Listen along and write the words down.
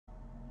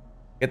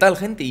¿Qué tal,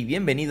 gente? Y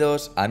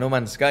bienvenidos a No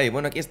Man's Sky.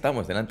 Bueno, aquí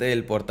estamos, delante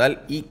del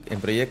portal y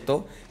en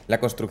proyecto la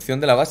construcción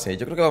de la base.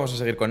 Yo creo que vamos a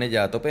seguir con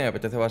ella a tope. Me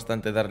apetece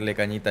bastante darle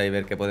cañita y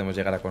ver qué podemos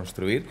llegar a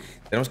construir.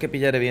 Tenemos que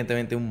pillar,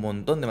 evidentemente, un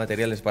montón de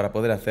materiales para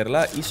poder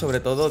hacerla y,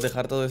 sobre todo,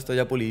 dejar todo esto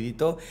ya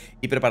pulidito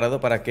y preparado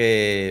para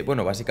que,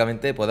 bueno,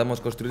 básicamente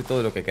podamos construir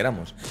todo lo que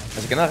queramos.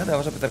 Así que nada, gente,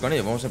 vamos a empezar con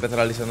ello. Vamos a empezar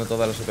alisando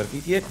toda la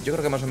superficie. Yo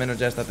creo que más o menos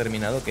ya está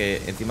terminado, que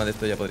encima de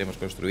esto ya podríamos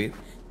construir.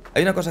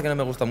 Hay una cosa que no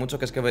me gusta mucho,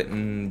 que es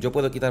que yo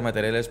puedo quitar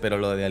materiales, pero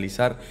lo de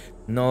alisar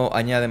no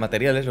añade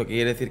materiales, lo que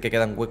quiere decir que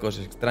quedan huecos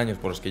extraños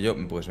por los que yo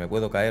pues me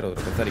puedo caer o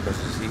tropezar y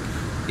cosas así.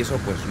 Y eso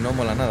pues no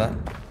mola nada.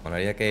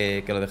 Molaría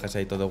que lo dejase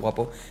ahí todo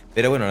guapo.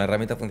 Pero bueno, la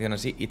herramienta funciona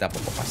así y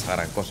tampoco pasa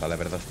gran cosa, la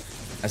verdad.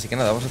 Así que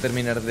nada, vamos a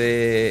terminar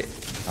de...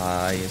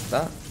 Ahí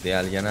está, de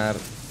allanar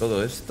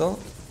todo esto.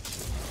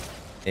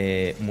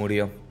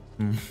 Murió.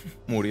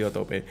 Murió a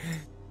tope.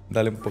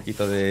 Dale un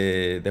poquito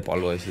de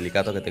polvo de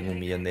silicato, que tengo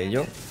 1.000.000 de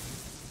ello.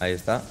 Ahí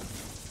está.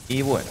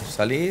 Y bueno,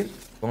 salir,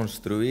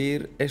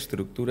 construir,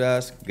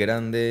 estructuras,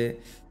 grande.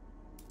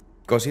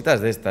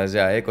 Cositas de estas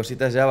ya,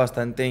 cositas ya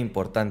bastante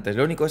importantes.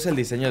 Lo único es el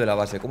diseño de la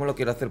base. ¿Cómo lo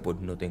quiero hacer? Pues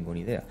no tengo ni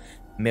idea.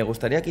 Me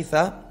gustaría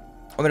quizá...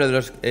 Hombre, de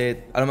los,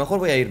 a lo mejor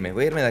voy a irme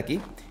de aquí.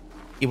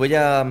 Y voy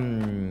a...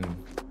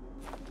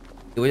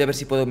 Y voy a ver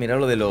si puedo mirar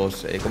lo de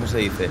los... ¿cómo se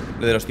dice?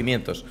 Lo de los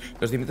cimientos.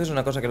 Los cimientos es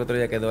una cosa que el otro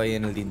día quedó ahí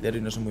en el tintero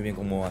y no sé muy bien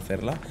cómo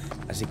hacerla.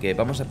 Así que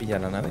vamos a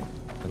pillar la nave.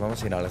 Nos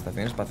vamos a ir a la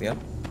estación espacial.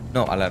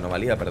 No, a la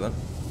anomalía, perdón.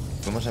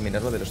 Vamos a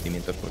mirar lo de los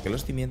cimientos, porque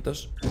los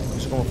cimientos, no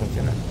sé cómo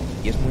funcionan.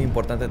 Y es muy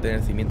importante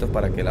tener cimientos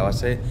para que la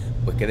base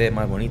pues quede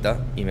más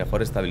bonita y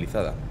mejor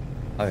estabilizada.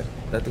 A ver,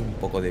 date un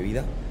poco de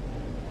vida.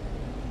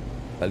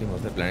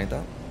 Salimos del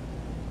planeta.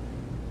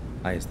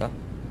 Ahí está.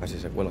 Casi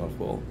se cuelga el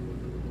juego.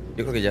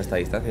 Yo creo que ya está a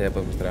distancia, ya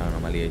podemos traer la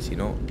anomalía. Y si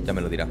no, ya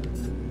me lo dirá.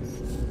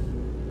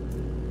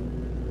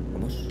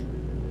 Vamos.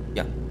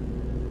 Ya.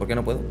 ¿Por qué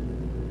no puedo?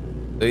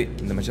 Estoy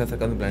demasiado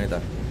cerca de un planeta.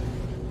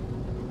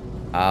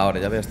 Ahora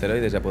ya veo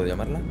asteroides, ¿ya puedo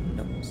llamarla?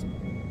 No.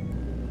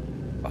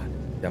 Vale,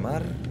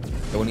 llamar.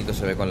 Qué bonito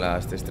se ve con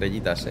las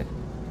estrellitas,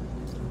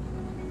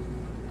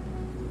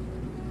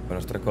 con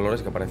los 3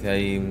 colores, que aparece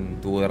ahí un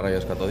tubo de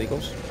rayos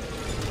catódicos.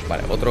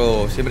 Vale,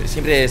 otro...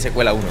 Siempre se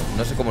cuela uno.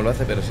 No sé cómo lo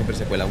hace, pero siempre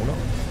se cuela uno.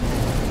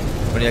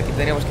 Bueno, y aquí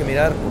teníamos que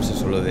mirar, pues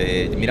eso, lo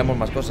de... Miramos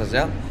más cosas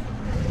ya.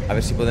 A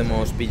ver si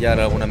podemos pillar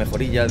alguna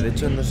mejorilla. De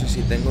hecho, no sé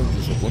si tengo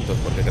incluso puntos,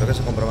 porque creo que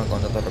se comproban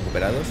con datos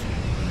recuperados.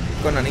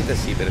 Con anites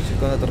sí, pero si es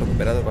con datos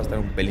recuperados va a estar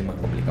un pelín más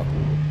complicado.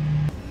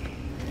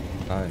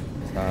 A ver,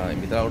 ¿está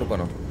invitado al grupo o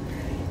no?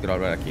 Quiero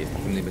hablar aquí,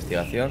 estación de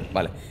investigación.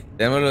 Vale,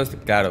 tenemos los...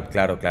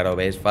 Claro,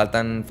 ¿ves?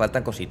 Faltan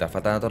cositas,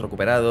 faltan datos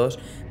recuperados,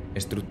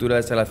 estructura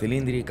de sala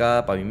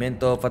cilíndrica,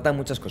 pavimento, faltan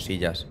muchas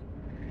cosillas.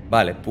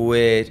 Vale,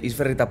 pues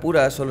isferrita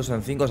pura solo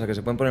son 5, o sea que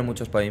se pueden poner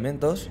muchos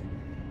pavimentos.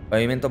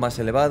 Pavimento más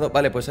elevado.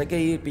 Vale, pues hay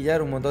que ir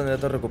pillar un montón de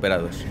datos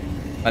recuperados.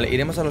 Vale,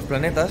 iremos a los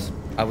planetas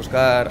a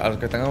buscar a los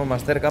que tengamos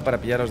más cerca para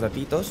pillar los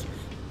datitos.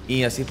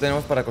 Y así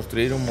tenemos para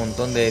construir un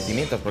montón de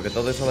cimientos, porque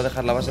todo eso va a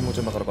dejar la base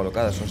mucho mejor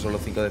colocada. Son solo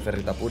 5 de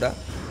ferrita pura.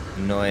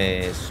 No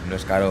es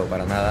caro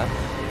para nada.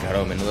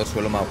 Claro, menudo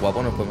suelo más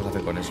guapo nos podemos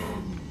hacer con eso.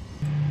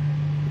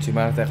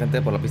 Muchísimas gracias,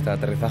 gente, por la pista de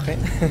aterrizaje.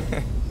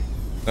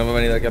 Nos hemos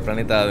venido aquí al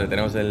planeta donde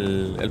tenemos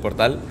el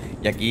portal.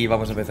 Y aquí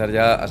vamos a empezar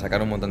ya a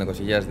sacar un montón de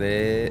cosillas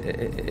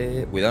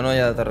de... Cuidado, no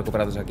haya datos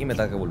recuperados aquí, me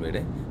tengo que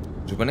volver,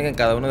 Se supone que en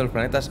cada uno de los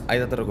planetas hay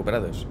datos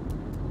recuperados.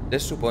 Se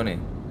supone.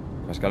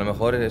 Más que a lo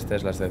mejor esta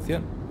es la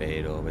excepción.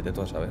 Pero vete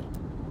tú a saber.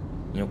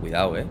 Niño,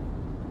 cuidado,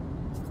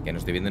 que no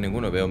estoy viendo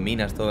ninguno. Veo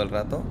minas todo el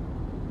rato,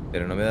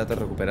 pero no veo datos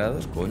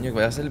recuperados. Coño,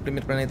 ¿va a ser el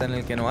primer planeta en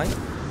el que no hay?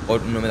 O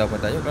no me he dado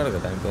cuenta yo, claro que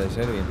también puede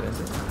ser,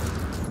 evidentemente.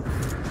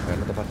 A ver,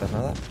 no te faltas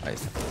nada. Ahí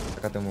está.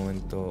 Sácate un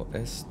momento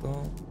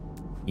esto.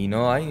 Y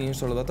no hay ni un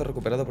solo dato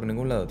recuperado por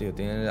ningún lado, tío.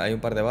 Hay un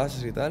par de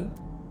bases y tal.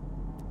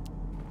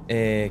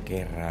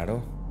 Qué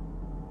raro.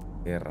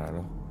 Qué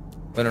raro.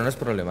 Bueno, no es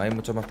problema, hay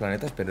muchos más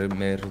planetas, pero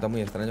me resulta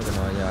muy extraño que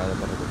no haya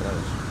datos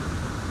recuperados.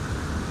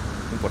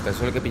 No importa,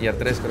 solo hay que pillar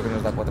 3, creo que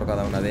nos da 4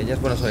 cada una de ellas.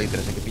 Bueno, solo hay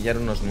 3, hay que pillar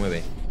unos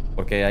 9.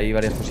 Porque hay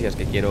varias cosillas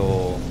que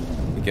quiero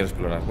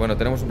explorar. Bueno,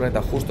 tenemos un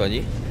planeta justo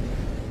allí.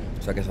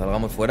 O sea, que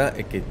salgamos fuera.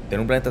 Que tener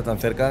un planeta tan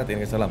cerca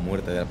tiene que ser la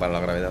muerte para la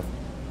gravedad.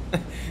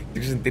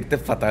 Tienes que sentirte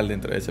fatal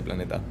dentro de ese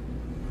planeta.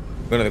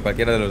 Bueno, de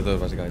cualquiera de los dos,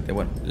 básicamente.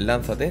 Bueno,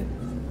 lánzate.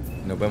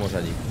 Nos vemos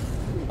allí.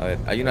 A ver,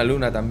 hay una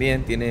luna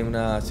también. Tiene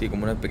una, así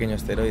como unos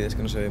pequeños asteroides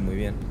que no se ve muy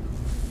bien.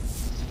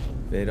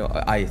 Pero,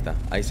 ahí está.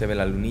 Ahí se ve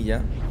la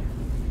lunilla.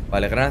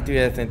 Vale, gran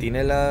actividad de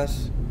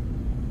centinelas.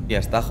 Y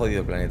está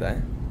jodido el planeta,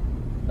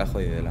 Está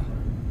jodidela.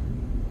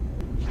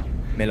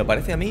 ¿Me lo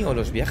parece a mí o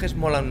los viajes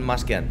molan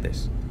más que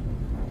antes?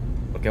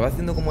 Porque va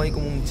haciendo como ahí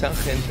como un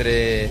change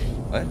entre...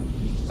 A ver,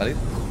 ¿vale?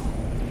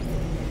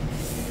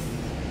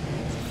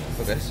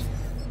 ¿Esto qué es?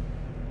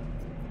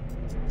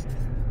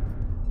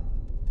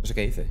 No sé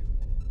qué dice.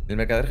 El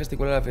mercader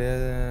gesticula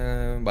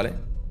la... Vale.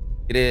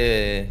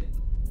 Quiere...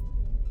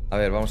 A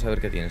ver, vamos a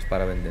ver qué tienes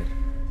para vender.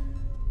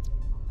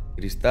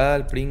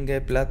 Cristal,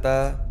 pringue,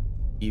 plata...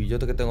 ¿Y yo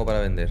qué tengo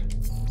para vender?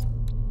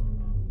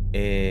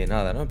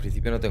 Nada, ¿no? En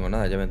principio no tengo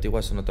nada. Llave antigua,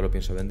 eso no te lo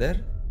pienso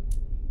vender.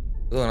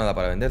 Todo nada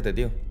para venderte,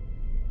 tío.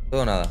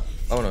 Todo nada.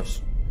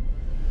 Vámonos.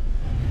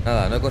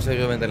 Nada, no he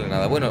conseguido venderle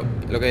nada. Bueno,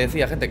 lo que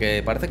decía, gente,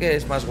 que parece que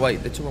es más guay.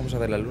 De hecho, vamos a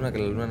ver la luna, que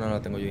la luna no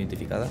la tengo yo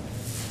identificada.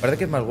 Parece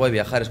que es más guay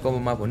viajar, es como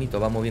más bonito.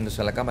 Va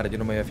moviéndose a la cámara, yo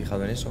no me había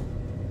fijado en eso.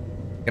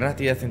 Gran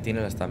actividad de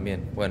centinelas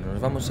también. Bueno,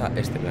 nos vamos a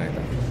este planeta,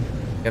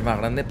 que es más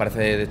grande, parece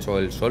de hecho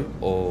el sol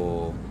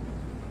o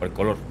el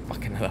color, más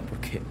que nada,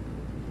 porque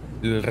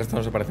el resto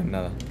no se parece en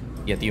nada.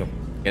 Y tío,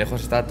 que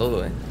lejos está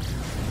todo,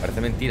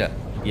 parece mentira.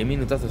 10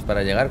 minutazos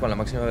para llegar con la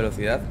máxima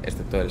velocidad,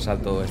 excepto el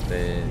salto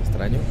este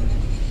extraño.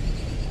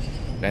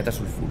 Planeta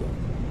sulfuro.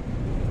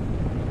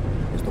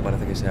 Esto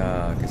parece que se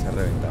ha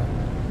reventado.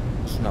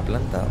 ¿Es una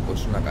planta o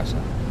es una casa?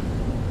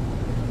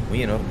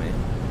 Muy enorme,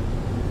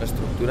 Una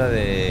estructura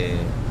de...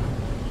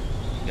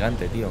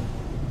 gigante, tío.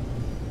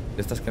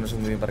 De estas que no sé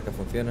muy bien para qué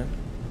funcionan.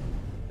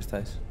 Esta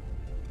es.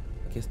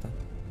 Aquí está.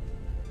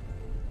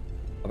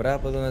 ¿Habrá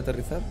por dónde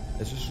aterrizar?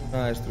 Eso es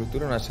una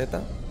estructura, una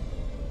seta.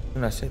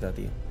 Una seta,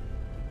 tío.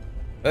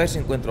 A ver si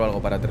encuentro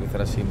algo para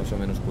aterrizar así más o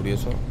menos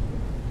curioso.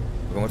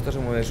 Porque como esto se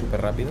mueve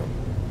súper rápido,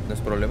 no es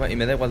problema. Y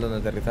me da igual dónde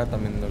aterrizar,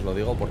 también os lo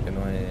digo, porque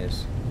no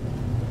es...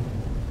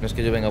 no es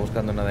que yo venga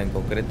buscando nada en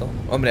concreto.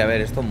 Hombre, a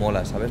ver, esto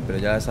mola, ¿sabes? Pero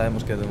ya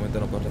sabemos que de momento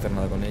no podemos hacer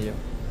nada con ello.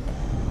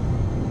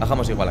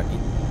 Bajamos igual aquí.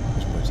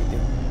 Es un buen sitio.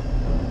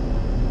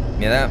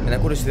 Me da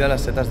curiosidad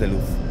las setas de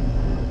luz.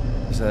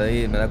 Esa de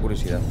ahí me da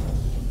curiosidad.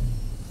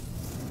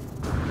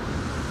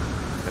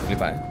 Me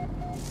flipa,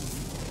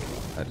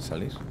 A ver,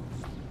 salir.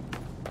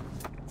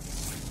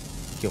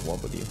 Qué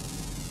guapo, tío.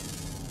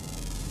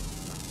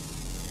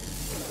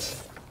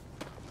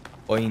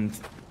 Point.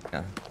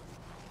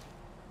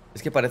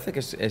 Es que parece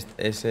que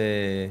es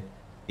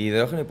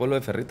hidrógeno y polvo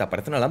de ferrita.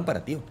 Parece una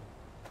lámpara, tío.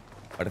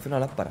 Parece una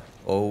lámpara.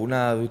 O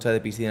una ducha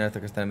de piscina esta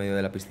que está en medio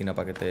de la piscina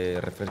para que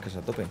te refresques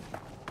a tope.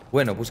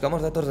 Bueno,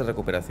 buscamos datos de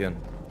recuperación.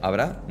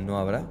 ¿Habrá? ¿No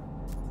habrá?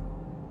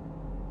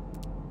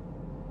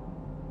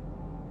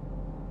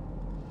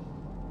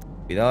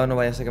 Cuidado, no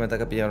vaya a ser que me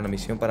tenga que pillar una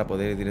misión para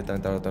poder ir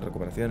directamente a las otras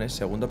recuperaciones.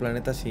 Segundo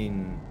planeta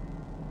sin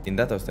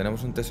datos.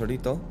 Tenemos un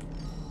tesorito,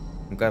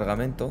 un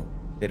cargamento,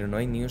 pero no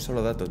hay ni un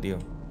solo dato, tío.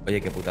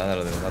 Oye, qué putada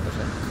lo de los datos,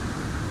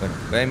 Bueno,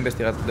 voy a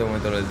investigar de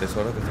momento lo del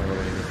tesoro, que tengo que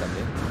venir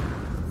también.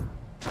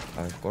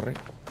 A ver, corre.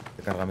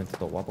 Qué cargamento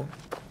todo guapo.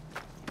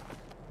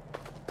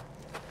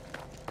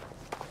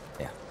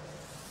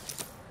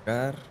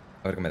 Ya. A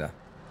ver qué me da.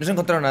 No se ha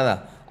encontrado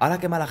nada. ¡Hala,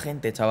 qué mala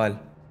gente,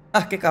 chaval!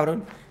 ¡Ah, qué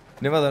cabrón!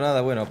 No me ha dado nada.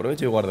 Bueno,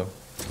 aprovecho y guardo.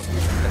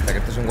 Hasta que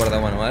esto es un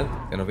guardado manual,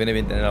 que nos viene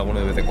bien tener alguno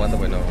de vez en cuando,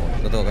 pues no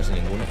tengo casi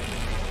ninguno.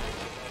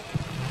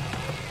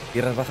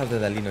 Tierras bajas de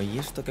Dalino. ¿Y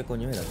esto qué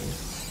coño era, tío?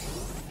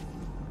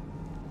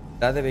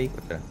 La de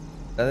vehículo. Espera.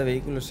 La de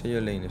vehículos, sello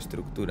lane,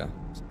 estructura.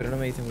 Pero no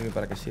me dice muy bien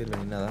para qué sirve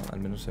ni nada, al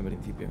menos en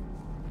principio.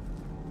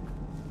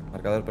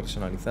 Marcador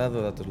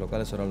personalizado, datos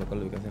locales, hora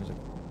local, ubicaciones.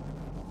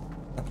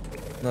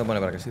 No me pone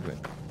para qué sirve.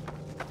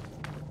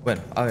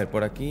 Bueno, a ver,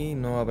 por aquí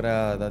no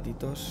habrá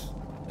datitos.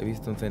 He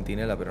visto un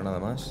centinela, pero nada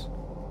más.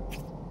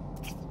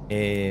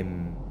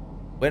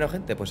 Bueno,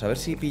 gente, pues a ver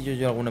si pillo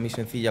yo alguna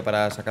misioncilla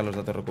para sacar los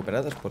datos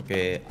recuperados,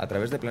 porque a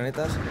través de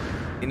planetas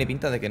tiene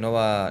pinta de que no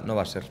va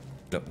a ser.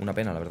 Una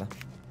pena, la verdad.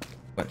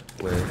 Bueno,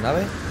 pues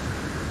nave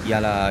y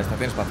a la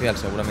estación espacial,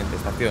 seguramente.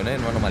 Estación,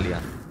 no anomalía.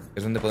 Que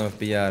es donde podemos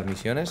pillar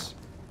misiones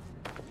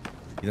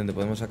y donde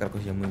podemos sacar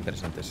cosillas muy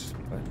interesantes.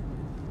 A ver.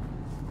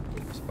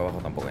 Así para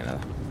abajo tampoco hay nada.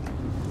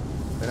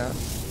 Espera.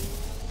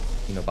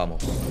 Y nos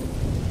vamos.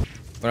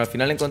 Bueno, al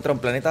final he encontrado un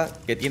planeta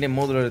que tiene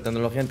módulos de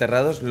tecnología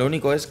enterrados. Lo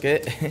único es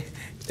que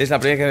es la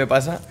primera que me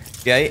pasa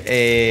que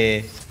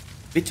hay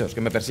bichos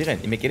que me persiguen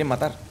y me quieren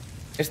matar.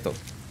 Esto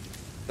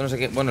no sé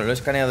qué. Bueno, lo he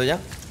escaneado ya,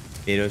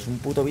 pero es un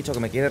puto bicho que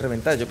me quiere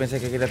reventar. Yo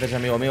pensé que quería hacerse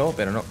amigo mío,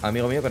 pero no.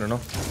 Amigo mío, pero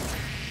no.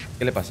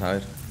 ¿Qué le pasa? A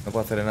ver, no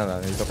puedo hacerle nada.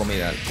 Necesito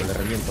comida, pues le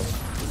reviento.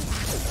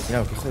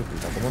 Mira, qué hijo de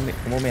puta.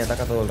 ¿Cómo me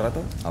ataca todo el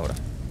rato? Ahora,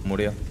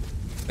 murió.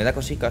 Me da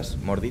cosicas,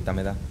 mordita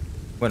me da.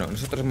 Bueno,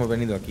 nosotros hemos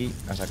venido aquí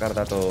a sacar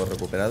datos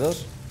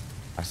recuperados.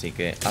 Así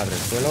que abre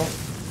el suelo.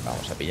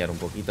 Vamos a pillar un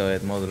poquito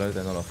de módulos de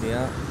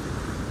tecnología.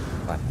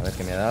 Vale, a ver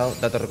qué me ha dado.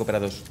 Datos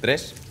recuperados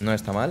 3, no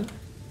está mal.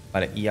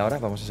 Vale, y ahora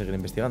vamos a seguir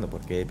investigando,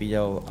 porque he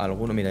pillado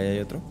alguno. Mira, ahí hay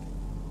otro.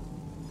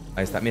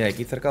 Ahí está, mira,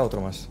 aquí cerca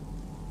otro más.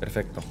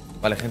 Perfecto,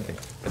 vale, gente,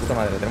 de puta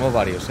madre, tenemos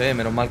varios,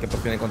 menos mal que por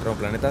fin he encontrado un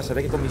planeta. Se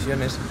ve que con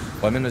misiones,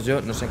 o al menos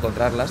yo, no sé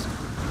encontrarlas.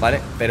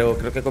 Vale, pero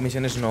creo que con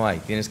misiones no hay.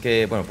 Tienes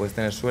que, bueno, puedes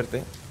tener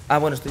suerte. Ah,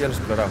 bueno, esto ya lo he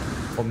explorado.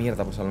 Oh,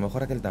 mierda, pues a lo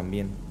mejor aquel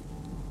también.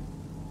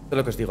 Esto es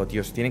lo que os digo,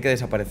 tíos, tienen que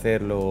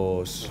desaparecer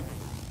los...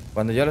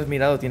 Cuando ya lo he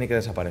mirado tiene que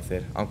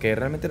desaparecer. Aunque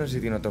realmente no sé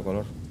si tiene otro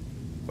color,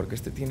 porque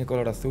este tiene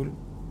color azul.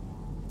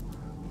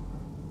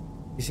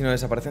 Y si no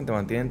desaparecen te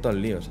mantienen todo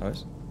el lío,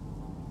 ¿sabes?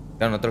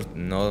 Claro, nosotros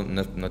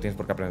no tienes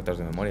por qué aprenderlos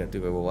de memoria,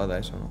 tío, qué bobada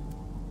eso, ¿no?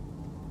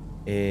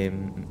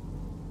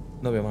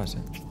 No veo más,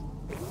 Me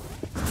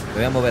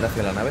voy a mover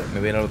hacia la nave, me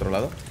voy a ir al otro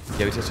lado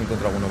y a ver si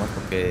encuentro alguno más,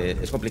 porque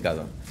es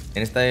complicado.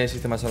 En este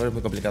sistema solar es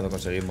muy complicado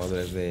conseguir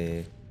módulos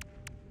de...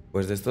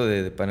 Pues de esto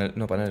de panel...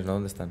 No, paneles, ¿no?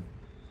 ¿Dónde están?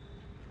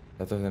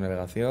 Datos de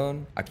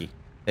navegación. Aquí,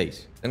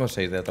 6. Tengo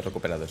 6 de datos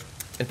recuperados.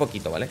 Es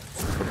poquito, ¿vale?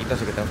 Es poquito,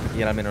 así que tenemos que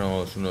pillar al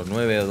menos unos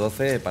 9 o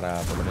 12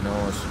 para por lo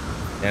menos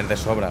tener de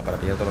sobra, para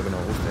pillar todo lo que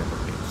nos guste.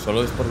 Porque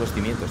solo es por los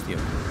cimientos, tío.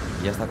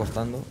 Y ya está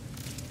costando.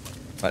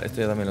 Vale, esto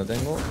ya también lo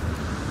tengo.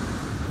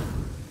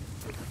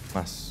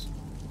 Más.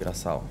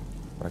 Grasado.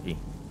 Por aquí.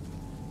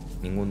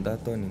 Ningún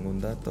dato.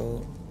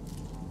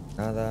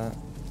 Nada.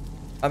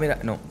 Ah, mira,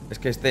 no. Es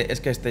que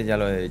este ya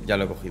lo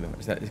he cogido.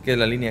 Es que es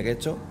la línea que he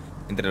hecho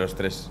entre los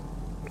 3.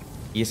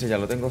 Y ese ya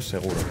lo tengo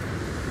seguro.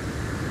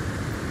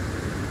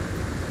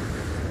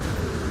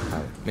 A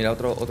ver, mira,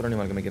 otro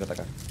animal que me quiere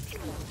atacar.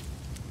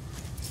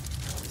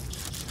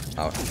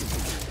 Ahora.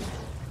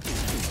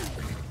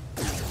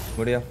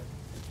 Murió.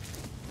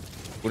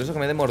 Curioso que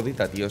me dé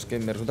mordita, tío. Es que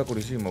me resulta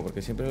curiosísimo,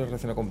 porque siempre lo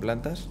relaciono con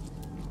plantas.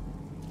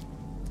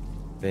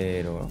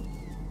 Pero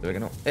se ve que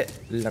no.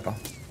 Laca.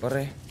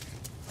 Corre.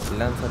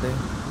 Lánzate.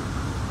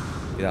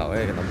 Cuidado,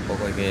 que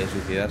tampoco hay que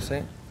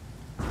suicidarse.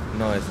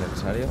 No es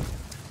necesario.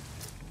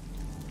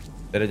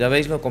 Pero ya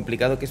veis lo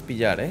complicado que es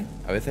pillar, ¿eh?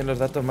 A veces los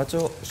datos,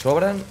 macho,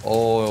 sobran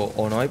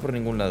o no hay por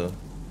ningún lado.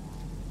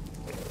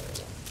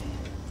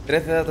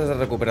 13 datos de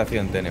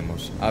recuperación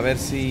tenemos. A ver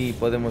si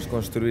podemos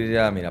construir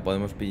ya. Mira,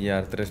 podemos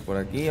pillar 3 por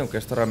aquí. Aunque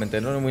esto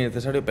realmente no es muy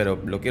necesario, pero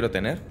lo quiero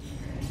tener.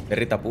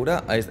 Perrita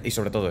pura. Y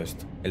sobre todo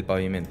esto, el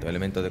pavimento.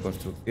 Elemento de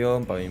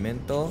construcción,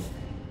 pavimento.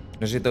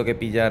 No sé si tengo que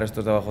pillar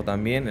estos de abajo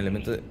también.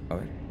 Elemento de... A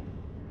ver.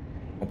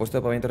 Compuesto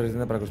de pavimento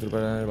resistente para construir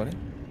paneles, ¿vale?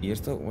 Y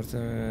esto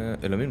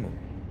es lo mismo.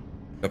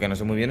 Lo que no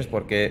sé muy bien es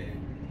por qué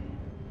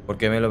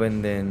me lo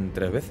venden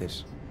 3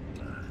 veces.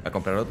 Voy a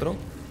comprar otro,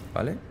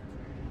 ¿vale?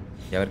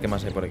 Y a ver qué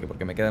más hay por aquí,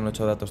 porque me quedan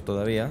 8 datos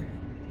todavía.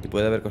 Y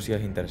puede haber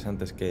cosillas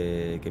interesantes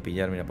que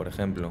pillar. Mira, por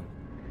ejemplo,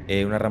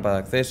 una rampa de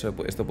acceso.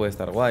 Esto puede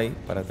estar guay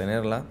para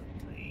tenerla.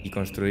 Y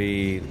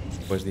construir,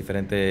 pues,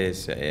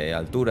 diferentes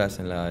alturas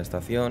en la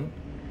estación.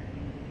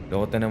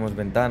 Luego tenemos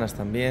ventanas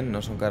también.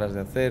 No son caras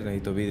de hacer,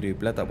 necesito vidrio y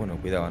plata. Bueno,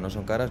 cuidado, no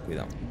son caras,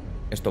 cuidado.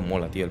 Esto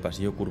mola, tío, el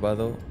pasillo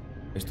curvado.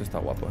 Esto está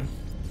guapo, ¿eh?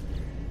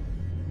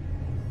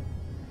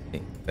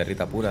 Sí,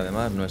 perrita pura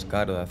además, no es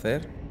caro de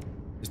hacer.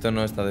 Esto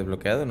no está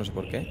desbloqueado, no sé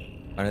por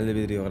qué. Panel de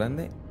vidrio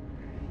grande.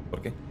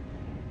 ¿Por qué?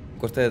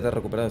 Coste de datos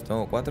recuperados,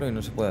 tengo 4 y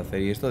no se puede hacer.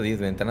 Y esto 10,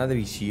 ventana de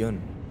visión.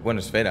 Bueno,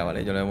 esfera,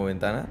 ¿vale? Yo le llamo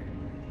ventana.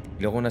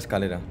 Y luego una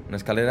escalera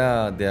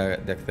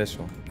de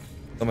acceso.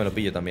 Esto me lo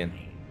pillo también.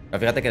 Pero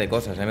fíjate que de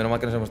cosas, menos mal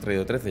que nos hemos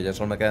traído 13. Ya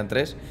solo me quedan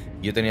 3.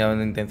 Y yo tenía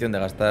una intención de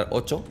gastar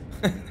 8.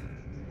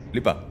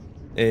 Flipa.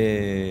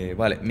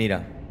 Vale,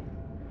 mira.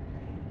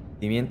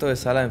 Cimiento de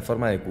sala en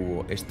forma de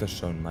cubo. Estos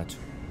son, macho.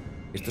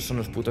 Estos son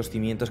los putos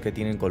cimientos que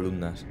tienen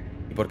columnas.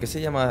 ¿Y por qué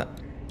se llama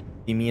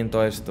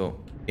cimiento a esto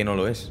que no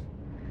lo es?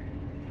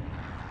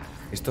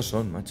 Estos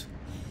son, macho.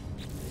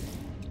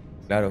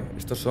 Claro,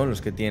 estos son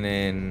los que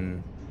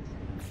tienen...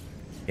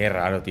 Qué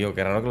raro, tío.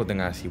 Qué raro que lo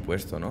tengan así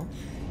puesto, ¿no?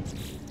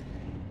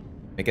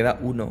 Me queda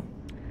uno.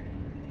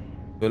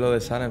 Suelo de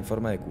sala en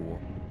forma de cubo.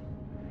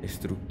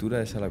 Estructura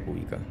de sala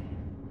cúbica.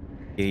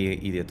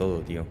 Y de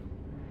todo, tío.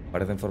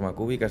 Parece en forma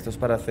cúbica. Esto es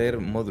para hacer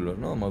módulos,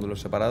 ¿no?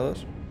 Módulos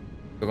separados.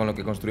 Con lo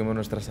que construimos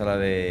nuestra sala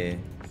de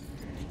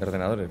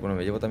ordenadores. Bueno,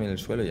 me llevo también el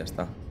suelo y ya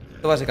está.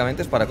 Esto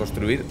básicamente es para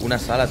construir una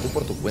sala tú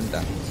por tu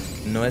cuenta.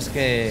 No es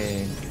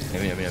que...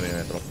 Mira,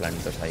 otros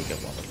planitos ahí, qué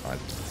guapos, vale.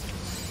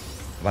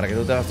 Para que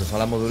tú te hagas tu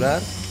sala modular.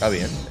 Está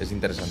bien, es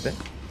interesante. De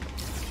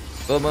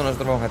todos modos,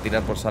 nosotros vamos a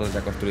tirar por salas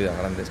ya construidas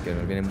grandes, que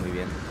nos vienen muy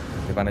bien,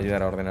 que van a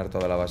ayudar a ordenar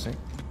toda la base.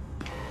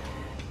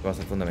 Va a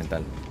ser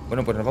fundamental.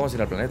 Bueno, pues nos vamos a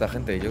ir al planeta,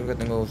 gente. Yo creo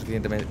que tengo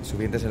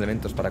suficientes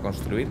elementos para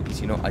construir. Y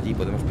si no, allí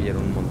podemos pillar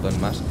un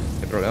montón más.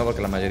 El problema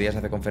porque la mayoría se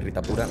hace con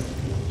ferrita pura.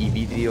 Y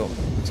vidrio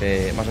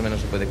más o menos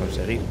se puede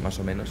conseguir, más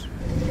o menos.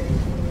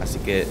 Así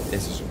que es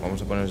eso.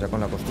 Vamos a ponernos ya con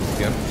la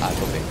construcción a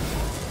tope.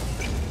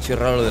 Ha sido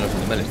raro lo de los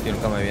animales, tío.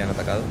 Nunca me habían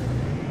atacado.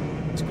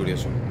 Es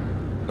curioso.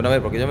 Bueno, a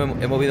ver, porque yo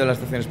me he movido a la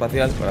estación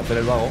espacial para hacer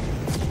el vago.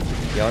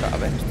 Y ahora, a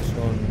ver, estos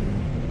son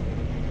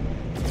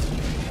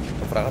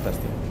fragatas,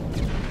 tío.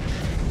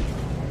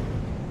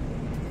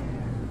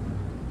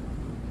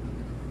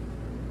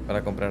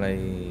 Para comprar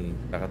ahí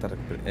fragatas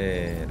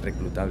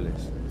reclutables.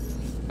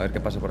 A ver qué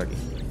pasa por aquí.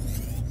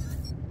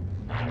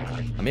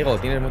 Amigo,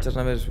 tienes muchas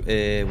naves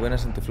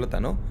buenas en tu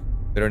flota, ¿no?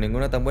 Pero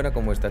ninguna tan buena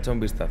como esta. Echa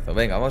un vistazo.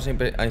 Venga, vamos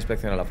a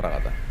inspeccionar la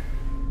fragata.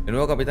 El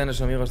nuevo capitán es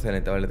su amigo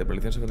excelente. Vale, de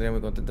tripulación se pondría muy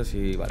contento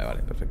si...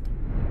 Vale, perfecto.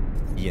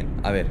 Bien,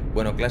 a ver.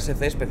 Bueno, clase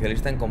C,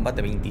 especialista en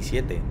combate,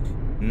 27.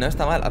 No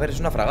está mal. A ver, es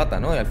una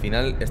fragata, ¿no? Y al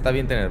final está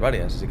bien tener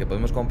varias. Así que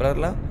podemos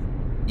comprarla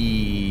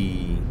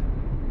y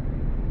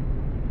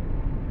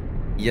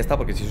ya está,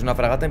 porque si es una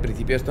fragata, en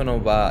principio esto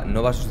no va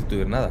a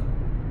sustituir nada.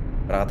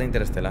 Fragata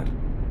interestelar.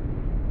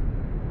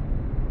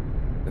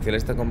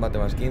 Especialista en combate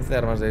más 15,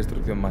 armas de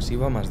destrucción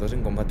masiva, más 2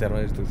 en combate de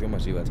armas de destrucción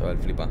masiva, chaval,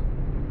 flipa.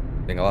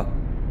 Venga, va.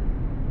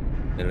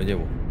 Me lo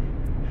llevo.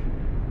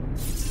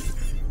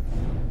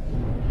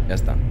 Ya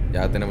está,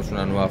 ya tenemos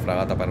una nueva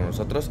fragata para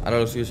nosotros. Ahora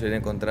lo suyo sería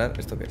encontrar...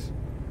 ¿Esto qué es?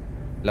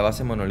 La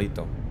base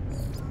monolito.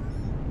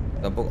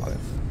 Tampoco... A ver,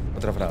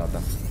 otra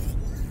fragata.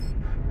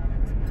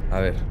 A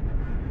ver.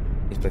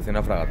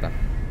 Inspecciona fragata.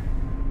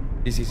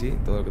 Sí,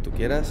 todo lo que tú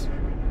quieras.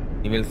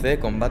 Nivel C,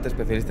 combate,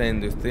 especialista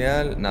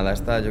industrial. Nada,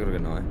 esta yo creo que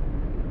no,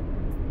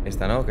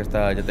 Esta no, que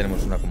esta ya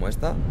tenemos una como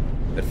esta.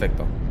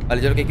 Perfecto.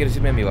 Vale, yo lo que quiero es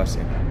irme a mi base.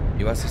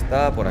 Mi base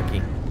está por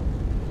aquí,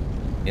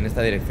 en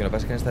esta dirección. Lo que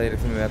pasa es que en esta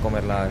dirección me voy a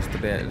comer la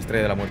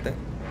estrella de la muerte.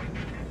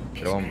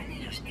 Pero vamos.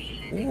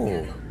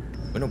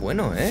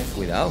 Bueno,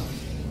 cuidado.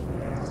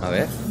 A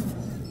ver.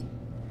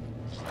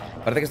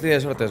 Parece que estoy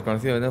de suerte,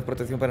 desconocido. Tenemos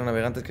protección para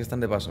navegantes que están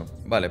de paso.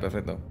 Vale,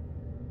 perfecto.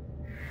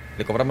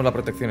 Le cobramos la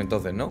protección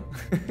entonces, ¿no?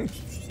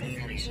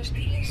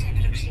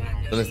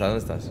 ¿Dónde estás? ¿Dónde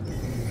estás?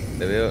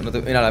 Te veo... No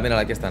te... Mírala,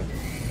 aquí están.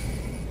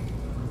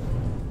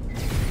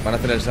 Van a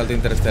hacer el salto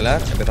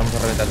interestelar. Empezamos a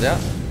reventar ya.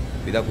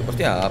 Cuidado.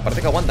 Hostia,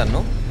 aparte que aguantan,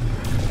 ¿no?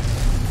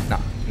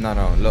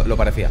 No, lo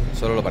parecía.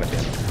 Solo lo parecía.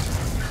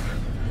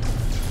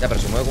 Ya, pero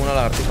se mueve como una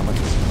lagartija,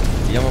 macho.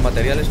 Pillamos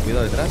materiales,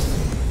 cuidado detrás.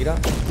 Mira.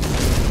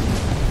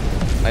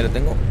 Ahí lo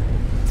tengo.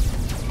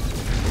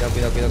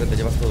 Cuidado, que te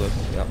llevas todo eso.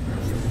 Cuidado.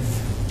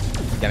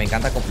 Ya me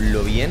encanta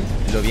lo bien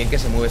que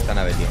se mueve esta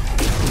nave, tío.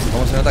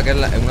 Como se nota que es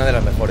una de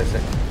las mejores,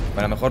 Bueno,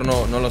 a lo mejor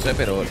no lo sé,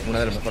 pero una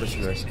de las mejores sí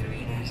lo es.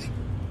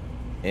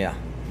 Ea.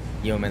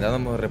 Y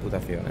aumentando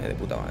reputación, de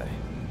puta madre.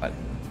 Vale.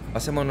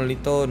 Base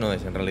monolito no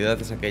es, en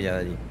realidad es aquella de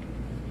allí.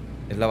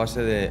 Es la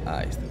base de...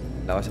 ahí está.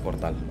 La base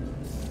portal.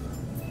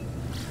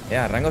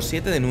 Rango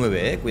 7 de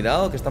 9,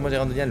 Cuidado que estamos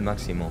llegando ya al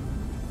máximo.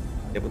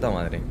 De puta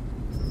madre.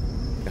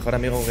 Mejor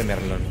amigo que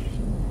Merlon.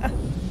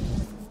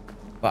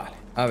 Vale,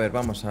 a ver,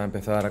 vamos a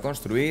empezar a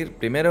construir.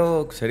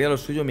 Primero sería lo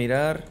suyo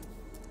mirar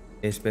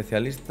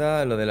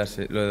especialista lo de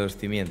los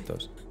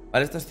cimientos.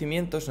 Vale, estos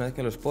cimientos, una vez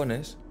que los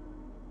pones,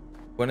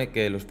 pone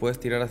que los puedes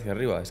tirar hacia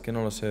arriba. Es que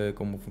no lo sé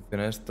cómo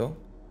funciona esto.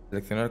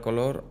 Seleccionar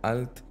color,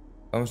 alt.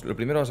 Vamos, lo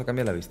primero vamos a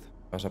cambiar la vista.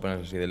 Vamos a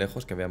ponerlo así de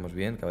lejos, que veamos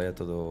bien, que vaya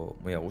todo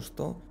muy a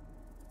gusto.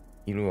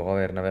 Y luego, a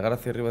ver, navegar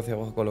hacia arriba, hacia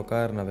abajo,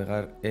 colocar,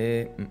 navegar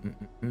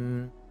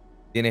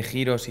Tiene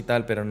giros y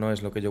tal, pero no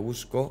es lo que yo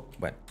busco.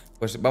 Bueno,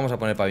 pues vamos a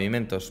poner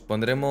pavimentos.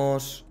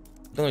 Pondremos...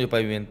 ¿Tengo yo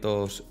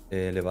pavimentos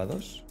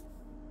elevados?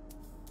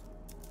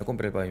 ¿No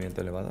compré el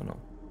pavimento elevado? No.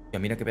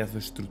 Mira qué pedazo de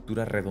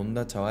estructura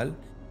redonda, chaval.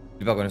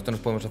 Y con esto nos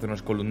podemos hacer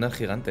unas columnas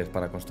gigantes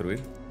para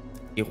construir.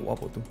 Qué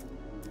guapo, tú.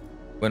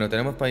 Bueno,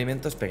 tenemos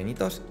pavimentos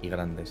pequeñitos y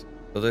grandes.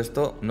 Todo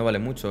esto no vale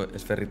mucho,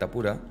 es ferrita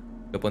pura.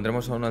 Lo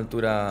pondremos a una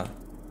altura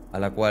a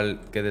la cual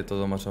quede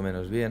todo más o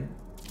menos bien.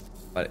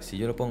 Vale, si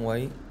yo lo pongo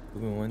ahí,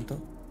 un momento.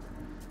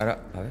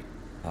 Ahora, a ver,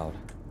 ahora.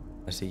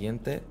 La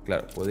siguiente,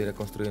 claro, puedo ir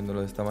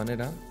construyéndolo de esta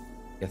manera.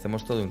 Y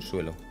hacemos todo un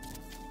suelo.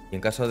 Y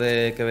en caso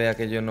de que vea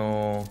que yo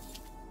no...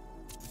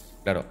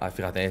 Claro,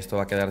 fíjate, esto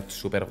va a quedar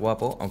súper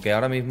guapo. Aunque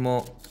ahora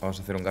mismo vamos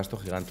a hacer un gasto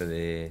gigante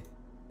de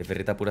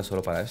ferrita pura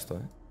solo para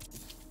esto,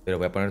 Pero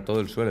voy a poner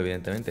todo el suelo,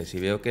 evidentemente. Si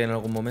veo que en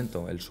algún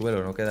momento el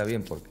suelo no queda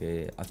bien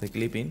porque hace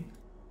clipping,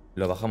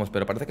 lo bajamos.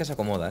 Pero parece que se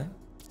acomoda,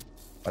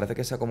 Parece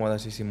que se acomoda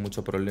así sin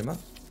mucho problema.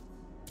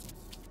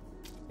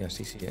 Y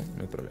así sí,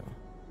 no hay problema.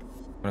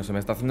 Bueno, se me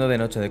está haciendo de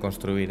noche de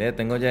construir,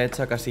 Tengo ya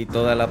hecha casi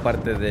toda la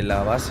parte de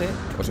la base.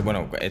 Pues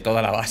bueno,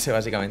 toda la base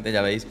básicamente,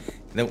 ya veis.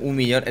 Tengo 1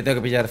 millón, tengo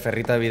que pillar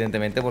ferrita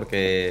evidentemente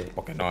porque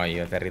no hay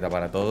ferrita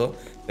para todo.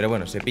 Pero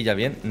bueno, se pilla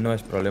bien, no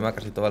es problema.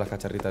 Casi todas las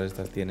cacharritas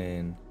estas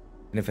tienen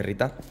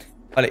ferrita.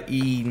 Vale,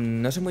 y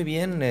no sé muy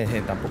bien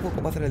tampoco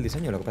cómo hacer el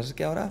diseño. Lo que pasa es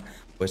que ahora,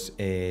 pues,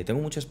 tengo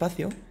mucho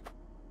espacio.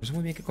 No sé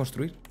muy bien qué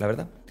construir, la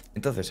verdad.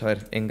 Entonces, a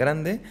ver, en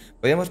grande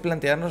podríamos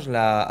plantearnos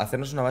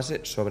hacernos una base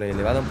sobre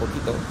elevada un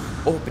poquito.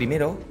 O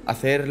primero,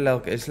 hacer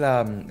lo que es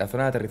la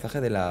zona de aterrizaje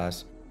de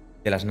las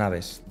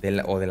naves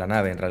o de la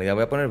nave, en realidad.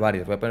 Voy a poner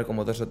varios, voy a poner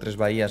como 2 o 3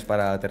 bahías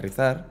para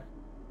aterrizar.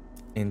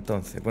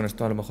 Entonces, bueno,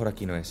 esto a lo mejor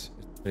aquí no es.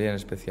 Esto sería en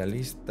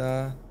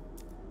especialista.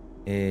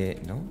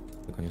 ¿No?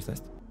 ¿Qué coño está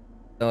esto?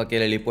 Tengo aquí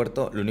el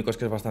helipuerto, lo único es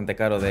que es bastante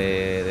caro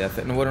de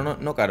hacer. No, bueno,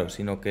 no caro,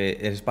 sino que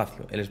el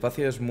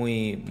espacio es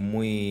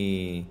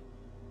muy...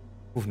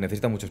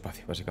 necesita mucho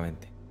espacio,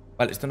 básicamente.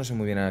 Vale, esto no sé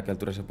muy bien a qué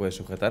altura se puede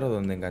sujetar o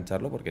dónde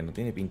engancharlo, porque no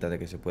tiene pinta de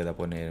que se pueda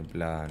poner en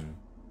plan...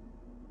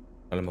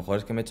 A lo mejor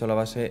es que me he hecho la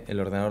base, el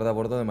ordenador de a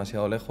bordo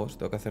demasiado lejos,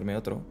 tengo que hacerme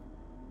otro.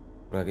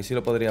 Por aquí sí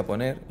lo podría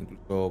poner,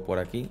 incluso por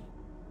aquí.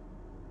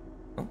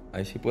 ¿No?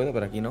 Ahí sí puedo,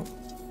 pero aquí no.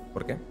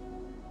 ¿Por qué?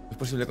 Es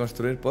posible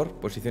construir por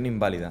posición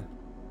inválida.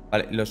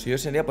 Vale, lo suyo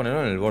sería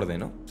ponerlo en el borde,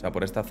 ¿no? O sea,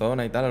 por esta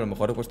zona y tal. A lo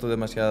mejor he puesto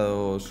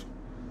demasiados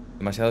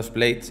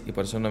plates y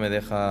por eso no me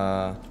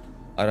deja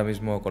ahora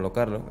mismo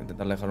colocarlo. Voy a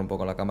intentar alejar un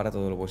poco la cámara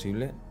todo lo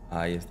posible.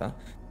 Ahí está.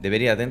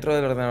 Debería dentro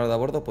del ordenador de a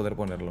bordo poder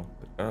ponerlo.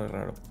 Pero claro, es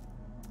raro.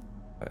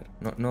 A ver,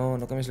 no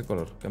cambies el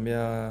color.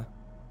 Cambia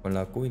con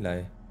la Q y la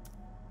E.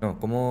 No,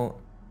 ¿cómo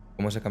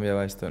se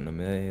cambiaba esto? No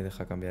me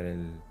deja cambiar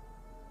el...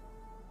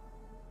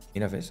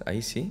 Mira, ¿ves?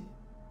 Ahí sí.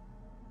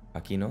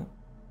 Aquí no.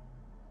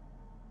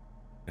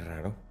 Es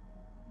raro.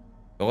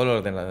 Luego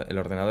el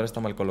ordenador está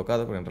mal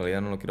colocado, porque en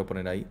realidad no lo quiero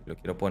poner ahí. Lo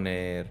quiero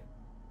poner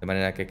de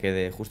manera que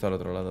quede justo al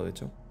otro lado, de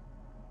hecho.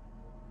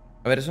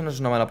 A ver, eso no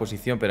es una mala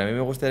posición, pero a mí me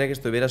gustaría que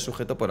estuviera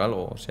sujeto por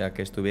algo. O sea,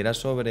 que estuviera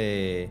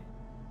sobre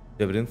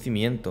un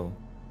cimiento.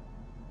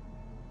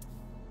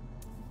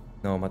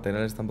 No,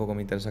 materiales tampoco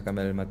me interesa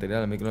cambiar el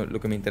material. A mí lo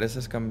que me interesa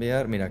es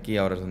cambiar... Mira, aquí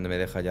ahora es donde me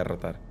deja ya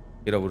rotar.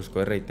 Quiero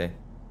brusco R y T.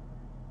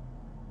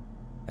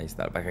 Ahí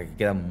está, para que aquí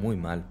queda muy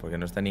mal, porque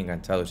no está ni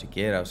enganchado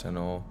siquiera, o sea,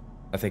 no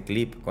hace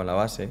clip con la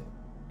base.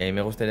 Y a mí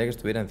me gustaría que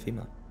estuviera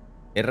encima.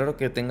 Es raro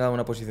que tenga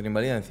una posición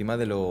inválida encima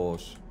de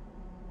los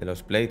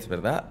plates,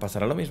 ¿verdad?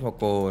 ¿Pasará lo mismo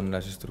con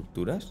las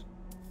estructuras?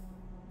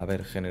 A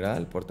ver,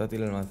 general,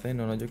 portátil, almacén.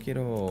 No, yo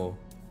quiero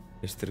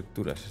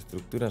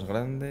estructuras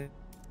grandes.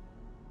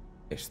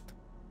 Esto.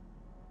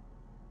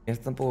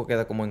 Esta tampoco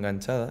queda como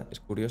enganchada, es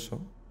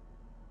curioso.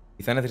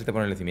 Quizá necesite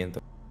ponerle cimiento.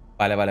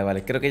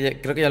 Vale. Creo que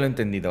ya lo he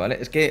entendido, ¿vale?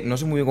 Es que no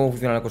sé muy bien cómo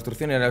funciona la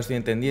construcción y ahora lo estoy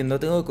entendiendo.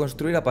 Tengo que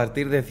construir a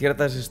partir de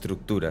ciertas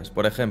estructuras.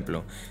 Por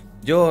ejemplo,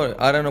 yo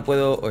ahora no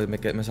puedo... me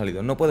he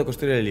salido. No puedo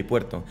construir el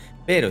helipuerto.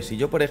 Pero si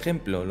yo, por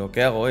ejemplo, lo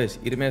que hago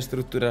es irme a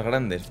estructuras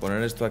grandes,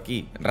 poner esto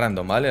aquí,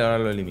 random, ¿vale? Ahora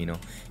lo elimino.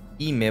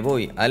 Y me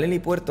voy al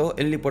helipuerto.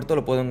 El helipuerto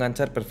lo puedo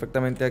enganchar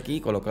perfectamente aquí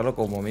y colocarlo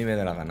como a mí me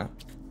dé la gana.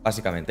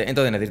 Básicamente.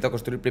 Entonces necesito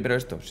construir primero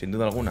esto, sin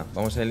duda alguna.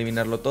 Vamos a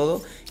eliminarlo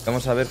todo y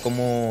vamos a ver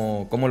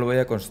cómo lo voy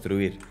a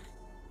construir.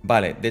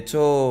 Vale, de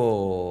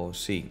hecho,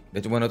 sí. De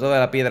hecho, bueno, toda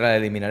la piedra la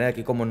eliminaré.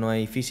 Aquí como no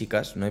hay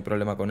físicas, no hay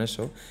problema con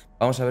eso.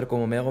 Vamos a ver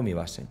cómo me hago mi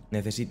base.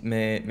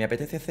 Me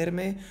apetece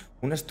hacerme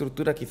una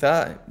estructura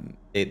quizá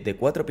de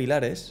 4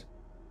 pilares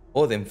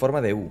o en forma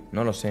de U,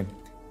 no lo sé.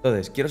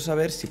 Entonces, quiero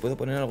saber si puedo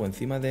poner algo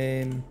encima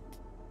de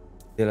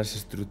las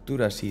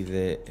estructuras y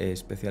de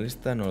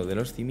especialista, no, de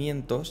los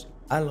cimientos.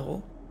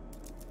 Algo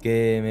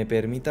que me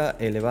permita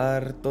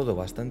elevar todo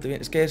bastante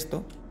bien. Es que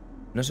esto,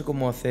 no sé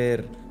cómo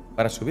hacer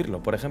para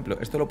subirlo. Por ejemplo,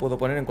 esto lo puedo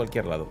poner en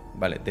cualquier lado,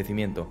 vale, de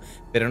cimiento.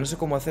 Pero no sé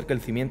cómo hacer que el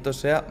cimiento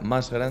sea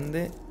más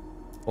grande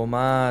o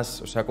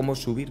más... O sea, cómo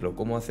subirlo,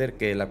 cómo hacer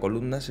que la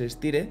columna se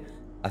estire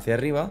hacia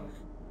arriba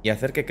y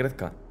hacer que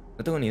crezca.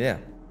 No tengo ni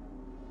idea.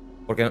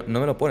 Porque no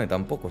me lo pone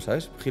tampoco,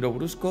 ¿sabes? Giro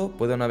brusco,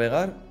 puedo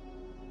navegar.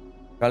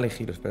 Vale,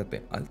 giro,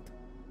 espérate, alt.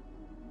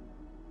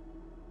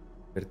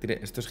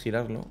 Esto es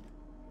girarlo.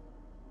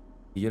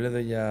 Y yo le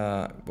doy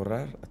a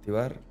borrar,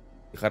 activar,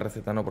 fijar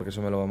receta no, porque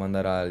eso me lo va a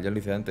mandar al... Ya lo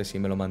hice antes y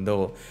me lo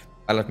mandó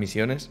a las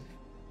misiones.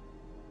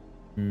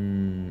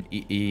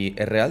 Y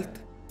R alt.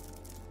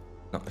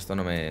 No, esto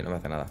no me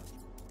hace nada.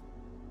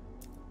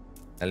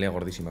 La lía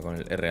gordísima con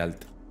el R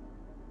alt.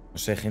 No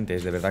sé, gente,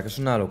 es de verdad que es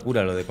una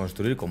locura lo de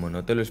construir. Como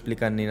no te lo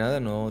explican ni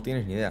nada, no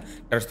tienes ni idea.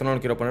 Claro, esto no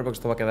lo quiero poner porque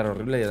esto va a quedar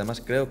horrible. Y además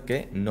creo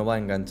que no va a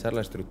enganchar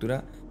la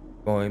estructura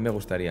como a mí me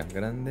gustaría.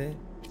 Grande.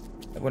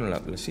 Bueno,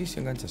 sí, se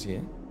engancha así,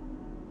 ¿eh?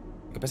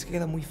 Lo que pasa es que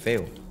queda muy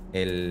feo.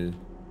 Queda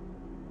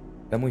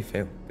muy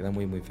feo. Queda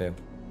muy feo.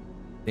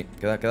 Sí,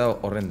 queda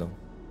horrendo.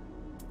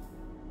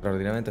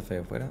 Extraordinariamente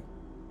feo. Fuera.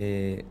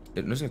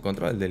 ¿No es el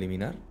control, el de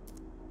eliminar?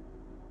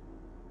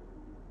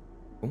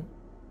 ¿Cómo?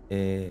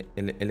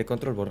 L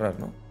control borrar,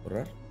 ¿no?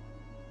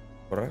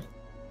 Borrar.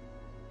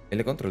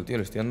 L control, tío.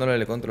 Le estoy dando el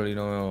L control y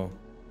no...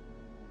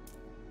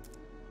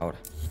 Ahora.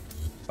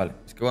 Vale.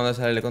 Es que cuando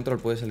sale el L control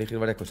puedes elegir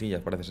varias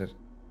cosillas, parece ser.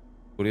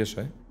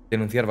 Curioso, ¿eh?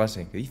 Denunciar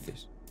base. ¿Qué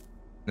dices?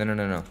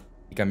 No.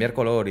 Y cambiar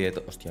color y de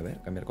todo. Hostia, a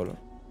ver, cambiar color.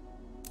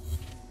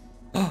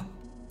 ¡Ah!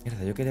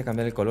 Mierda, yo quería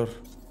cambiar el color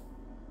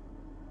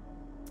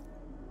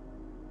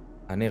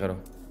a negro.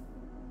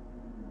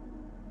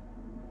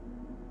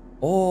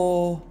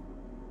 ¡Oh!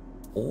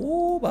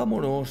 ¡Oh!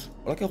 ¡Vámonos!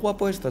 Hola, qué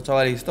guapo esto,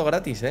 chaval. Y esto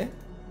gratis, ¿eh?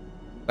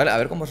 Vale, a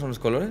ver cómo son los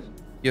colores.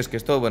 Y es que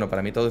esto, bueno,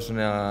 para mí todo es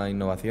una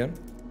innovación.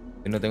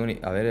 Yo no tengo ni...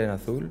 A ver, en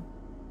azul.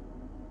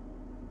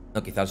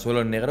 No, quizá el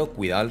suelo en negro.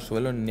 Cuidado, el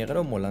suelo en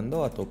negro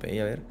molando a tope. Y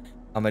a ver,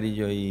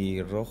 amarillo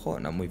y rojo.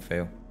 No, muy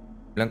feo.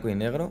 Blanco y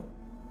negro.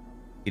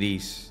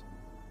 Gris.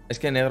 Es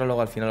que negro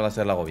luego al final va a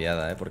ser la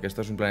agobiada, ¿eh? Porque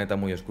esto es un planeta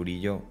muy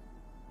oscurillo.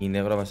 Y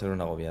negro va a ser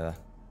una agobiada.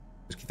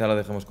 Pues quizá lo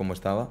dejemos como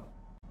estaba.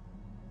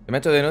 Se me ha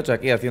hecho de noche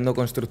aquí haciendo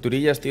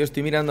constructurillas, tío.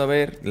 Estoy mirando a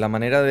ver la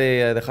manera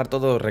de dejar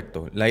todo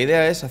recto. La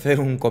idea es hacer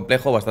un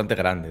complejo bastante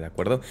grande, ¿de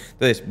acuerdo?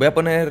 Entonces, voy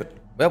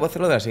a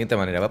hacerlo de la siguiente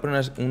manera. Voy a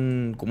poner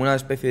como una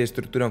especie de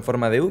estructura en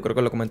forma de U, creo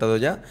que lo he comentado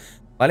ya,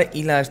 ¿vale?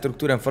 Y la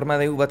estructura en forma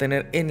de U va a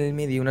tener en el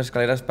medio unas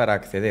escaleras para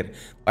acceder.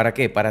 ¿Para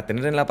qué? Para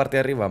tener en la parte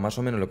de arriba más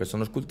o menos lo que son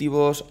los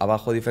cultivos,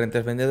 abajo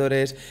diferentes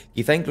vendedores.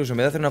 Quizá incluso en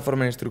vez de hacer una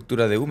forma en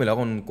estructura de U, me lo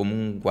hago como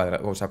un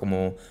cuadrado, o sea,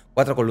 como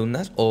 4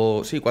 columnas,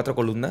 o sí, 4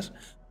 columnas,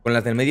 con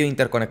las del medio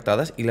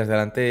interconectadas y las de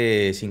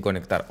delante sin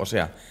conectar. O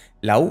sea,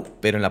 la U,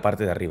 pero en la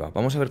parte de arriba.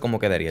 Vamos a ver cómo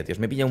quedaría, tíos.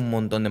 Me pilla un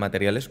montón de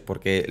materiales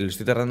porque le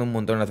estoy tardando un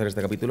montón en hacer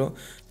este capítulo.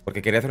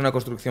 Porque quería hacer una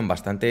construcción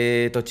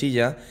bastante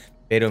tochilla,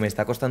 pero me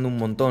está costando un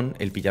montón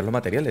el pillar los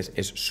materiales.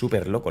 Es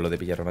súper loco lo de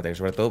pillar los materiales.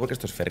 Sobre todo porque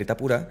esto es ferrita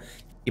pura.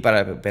 Y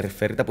para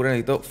ferrita pura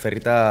necesito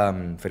ferrita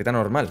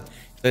normal.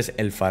 Entonces,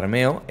 el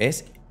farmeo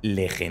es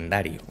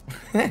legendario.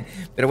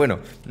 Pero bueno,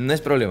 no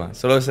es problema.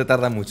 Solo se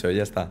tarda mucho y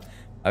ya está.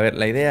 A ver,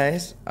 la idea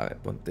es... A ver,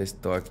 ponte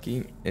esto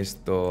aquí.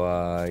 Esto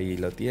ahí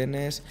lo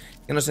tienes.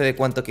 Yo no sé de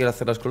cuánto quiero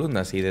hacer las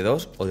columnas. Si de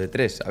 2 o de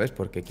 3, ¿sabes?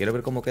 Porque quiero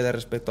ver cómo queda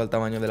respecto al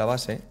tamaño de la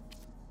base.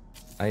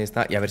 Ahí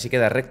está. Y a ver si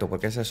queda recto,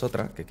 porque esa es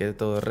otra. Que quede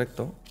todo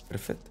recto.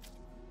 Perfecto.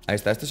 Ahí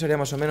está. Esto sería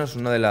más o menos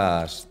una de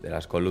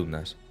las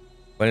columnas.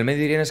 Con el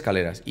medio irían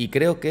escaleras. Y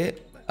creo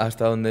que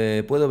hasta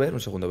donde puedo ver. Un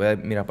segundo, voy a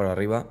mirar por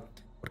arriba.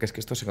 Porque es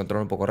que esto se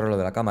controla un poco raro lo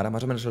de la cámara.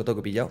 Más o menos se lo tengo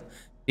que pillado.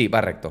 Sí,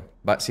 va recto.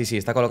 Sí,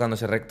 está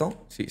colocándose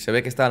recto. Sí, se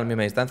ve que está a la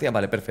misma distancia.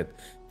 Vale, perfecto.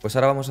 Pues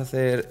ahora vamos a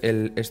hacer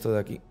esto de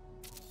aquí.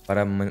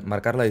 Para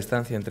marcar la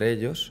distancia entre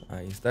ellos.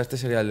 Ahí está, este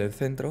sería el del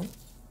centro.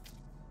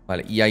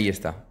 Vale, y ahí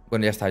está.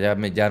 Bueno, ya está,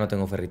 ya no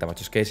tengo ferrita,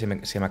 macho. Es que se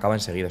me acaba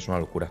enseguida, es una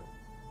locura.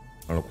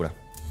 Una locura.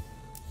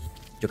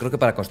 Yo creo que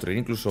para construir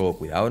incluso,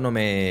 cuidado, no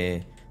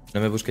me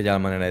busque ya la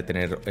manera de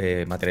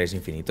tener materiales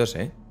infinitos,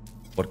 ¿eh?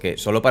 Porque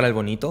solo para el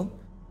bonito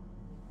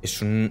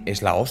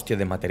es la hostia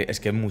de materiales. Es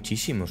que es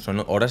muchísimo,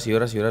 son horas y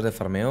horas y horas de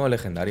farmeo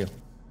legendario.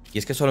 Y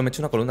es que solo me he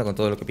hecho una columna con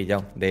todo lo que he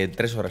pillado. De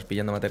 3 horas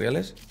pillando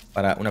materiales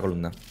para una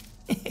columna.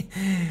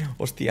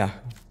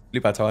 Hostia,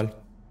 flipa, chaval.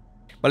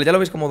 Vale, ya lo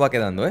veis cómo va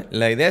quedando, ¿eh?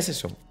 La idea es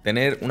eso,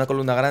 tener una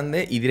columna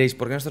grande. Y diréis,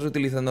 ¿por qué no estás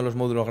utilizando los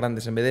módulos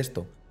grandes en vez de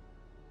esto?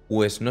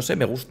 Pues no sé,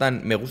 me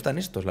gustan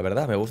estos, la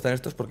verdad. Me gustan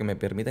estos porque me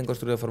permiten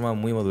construir de forma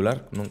muy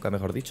modular, nunca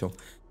mejor dicho.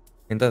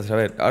 Entonces, a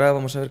ver, ahora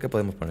vamos a ver qué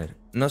podemos poner.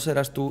 No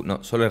serás tú,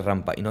 no, solo es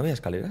rampa. ¿Y no había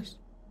escaleras?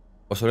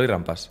 ¿O solo hay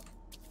rampas?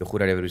 Yo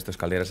juraría haber visto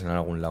escaleras en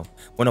algún lado.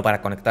 Bueno,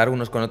 para conectar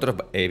unos con otros,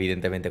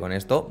 evidentemente con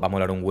esto va a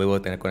molar un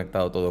huevo tener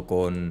conectado todo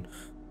con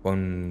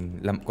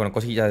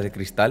cosillas de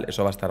cristal.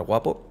 Eso va a estar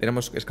guapo.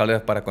 Tenemos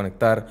escaleras para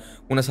conectar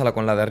una sala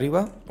con la de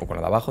arriba, o con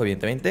la de abajo,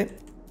 evidentemente.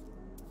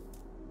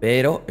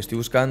 Pero estoy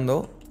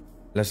buscando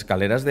las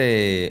escaleras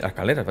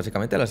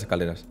básicamente las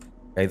escaleras.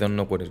 I don't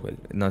know where is well.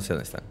 No sé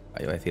dónde están.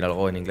 Ahí iba a decir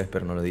algo en inglés,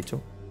 pero no lo he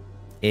dicho.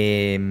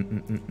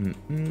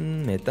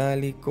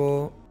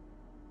 Metálico.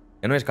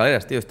 Ya no hay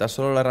escaleras, tío. Está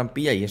solo la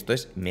rampilla y esto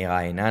es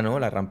mega enano.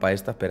 La rampa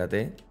esta,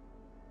 espérate.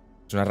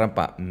 Es una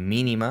rampa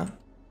mínima.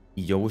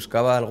 Y yo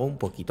buscaba algo un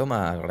poquito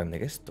más grande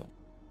que esto.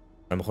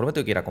 A lo mejor me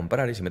tengo que ir a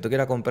comprar. Y si me tengo que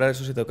ir a comprar,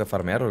 eso sí tengo que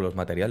farmear los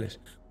materiales.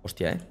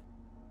 Hostia,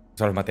 O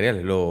sea, los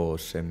materiales,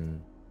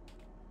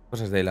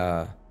 cosas de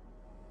la...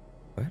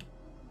 A ver.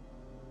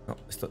 No,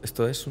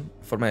 esto es un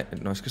forma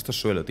de... No, es que esto es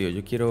suelo, tío.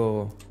 Yo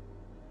quiero...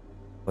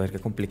 Joder, qué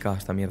complicado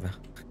esta mierda.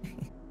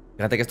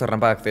 Fíjate que esto es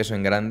rampa de acceso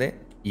en grande.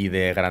 Y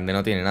de grande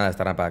no tiene nada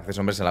esta rampa de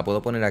acceso. Hombre, se la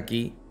puedo poner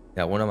aquí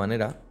de alguna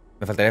manera.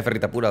 Me faltaría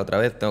ferrita pura otra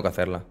vez. Tengo que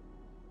hacerla.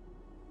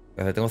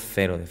 Tengo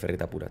 0 de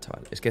ferrita pura,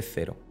 chaval. Es que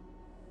 0.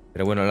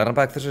 Pero bueno, la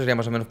rampa de acceso sería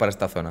más o menos para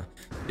esta zona.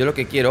 Yo lo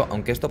que quiero,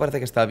 aunque esto parece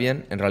que está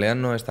bien, en realidad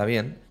no está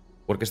bien.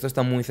 Porque esto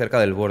está muy cerca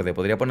del borde.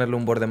 Podría ponerle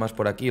un borde más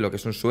por aquí, lo que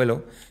es un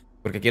suelo.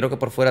 Porque quiero que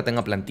por fuera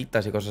tenga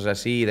plantitas y cosas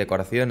así,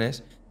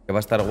 decoraciones. Que va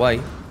a estar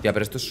guay. Tía,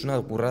 pero esto es una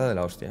currada de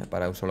la hostia,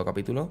 para un solo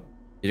capítulo.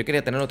 Y yo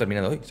quería tenerlo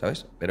terminado hoy,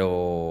 ¿sabes?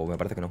 Pero me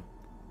parece que no.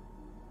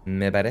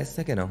 Me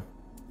parece que no.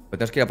 Pues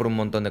tenemos que ir a por un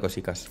montón de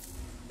cositas.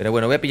 Pero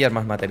bueno, voy a pillar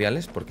más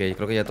materiales, porque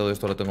creo que ya todo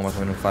esto lo tengo más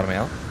o menos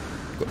farmeado.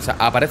 O sea,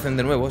 aparecen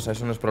de nuevo, o sea,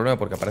 eso no es problema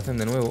porque aparecen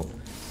de nuevo.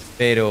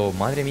 Pero,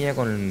 madre mía,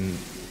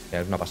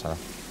 es una pasada.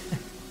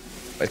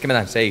 Es que me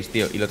dan 6,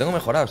 tío. Y lo tengo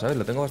mejorado, ¿sabes?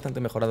 Lo tengo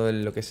bastante mejorado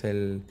en lo que es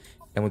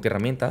la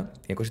multiherramienta.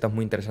 Tiene cositas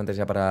muy interesantes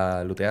ya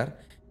para lootear.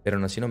 Pero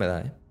aún así no me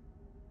da,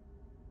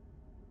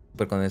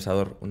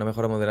 Supercondensador. Una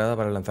mejora moderada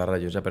para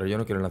lanzarrayos. Ya, pero yo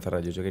no quiero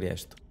lanzarrayos, yo quería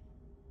esto.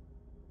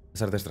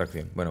 Esa de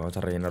extracción. Bueno, vamos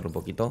a rellenarlo un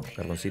poquito.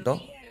 Carboncito.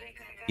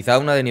 Quizá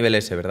una de nivel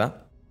S,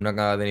 ¿verdad?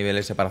 Una de nivel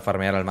S para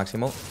farmear al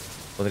máximo.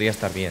 Podría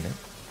estar bien,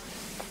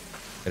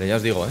 Pero ya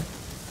os digo,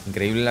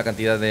 increíble la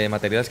cantidad de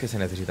materiales que se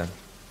necesitan.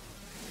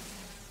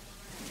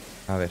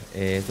 A ver,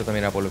 esto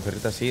también era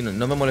ferrita, sí.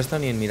 No me molesta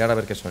ni en mirar a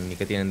ver qué son, ni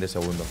qué tienen de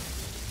segundo.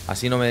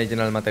 Así no me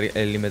llena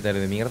el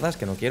inventario de mierdas,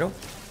 que no quiero.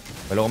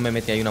 Pero luego me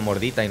metí ahí una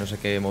mordita y no sé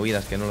qué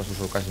movidas que no las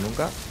uso casi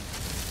nunca.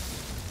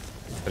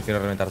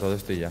 Prefiero reventar todo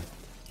esto y ya.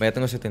 Ya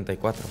tengo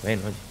 74, oye,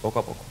 poco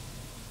a poco.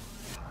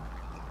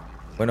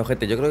 Bueno,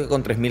 gente, yo creo que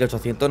con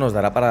 3800 nos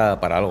dará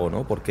para algo,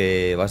 ¿no?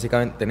 Porque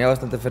básicamente tenía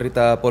bastante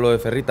ferrita, polo de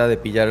ferrita de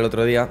pillar el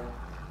otro día.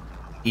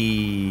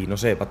 Y no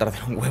sé, va a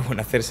tardar un huevo en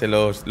hacerse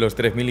los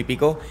 3000 y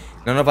pico.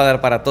 No nos va a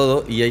dar para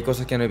todo. Y hay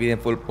cosas que me piden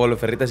polo de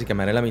ferrita, así que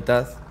me haré la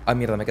mitad. Ah,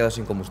 mierda, me he quedado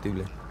sin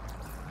combustible.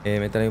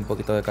 Meter ahí un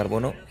poquito de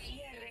carbono.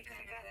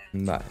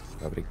 Vale,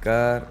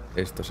 fabricar.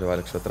 Esto se va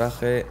al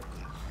exotraje.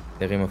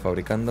 Seguimos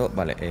fabricando.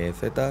 Vale,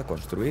 Z,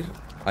 construir.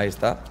 Ahí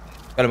está.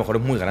 A lo mejor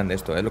es muy grande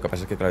esto, Lo que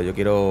pasa es que, claro, yo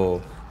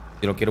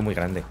lo quiero muy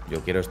grande.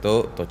 Yo quiero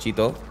esto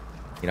tochito.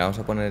 Mira, vamos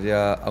a poner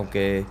ya,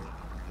 aunque...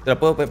 Te lo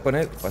puedo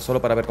poner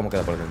solo para ver cómo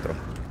queda por dentro.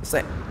 Sí.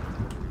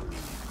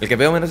 El que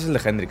veo menos es el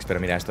de Hendrix, pero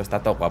mira, esto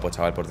está todo guapo,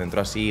 chaval. Por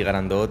dentro así,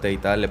 grandote y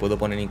tal. Le puedo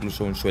poner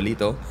incluso un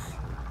suelito.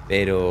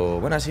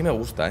 Pero, bueno, así me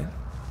gusta,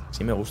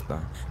 Sí me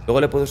gusta.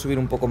 Luego le puedo subir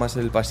un poco más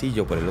el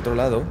pasillo por el otro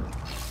lado.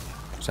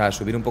 O sea,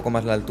 subir un poco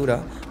más la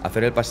altura.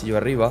 Hacer el pasillo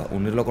arriba.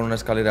 Unirlo con una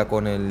escalera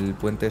con el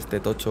puente este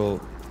tocho.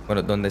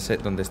 Bueno, donde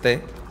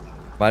esté.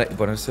 Vale, y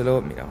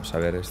ponérselo... Mira, vamos a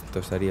ver, esto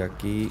estaría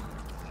aquí.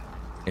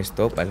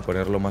 Esto, vale,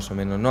 ponerlo más o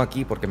menos... No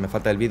aquí, porque me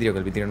falta el vidrio, que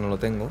el vidrio no lo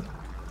tengo.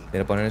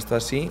 Pero poner esto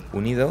así,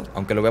 unido.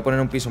 Aunque lo voy a poner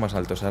un piso más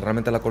alto. O sea,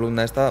 realmente a la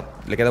columna esta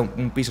le queda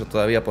un piso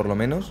todavía por lo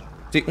menos.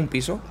 Sí, un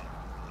piso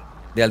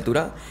de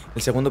altura.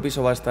 El segundo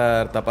piso va a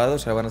estar tapado. O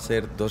sea, van a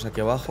ser 2 aquí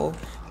abajo.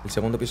 El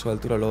segundo piso de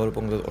altura luego lo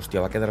pongo... Hostia,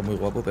 va a quedar muy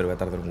guapo, pero va a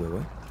tardar un huevo,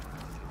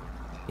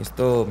 Y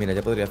esto, mira,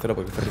 ya podría hacerlo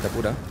porque es ferrita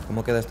pura.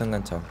 ¿Cómo queda esto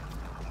enganchado?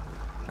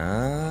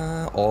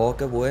 Ah, oh,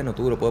 qué bueno,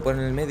 tú. Lo puedo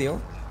poner en el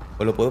medio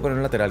o lo puedo poner en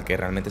un lateral, que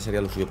realmente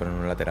sería lo suyo poner en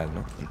un lateral,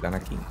 ¿no? En plan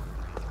aquí.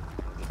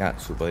 Ya,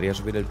 podría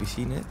subir el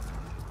piscine.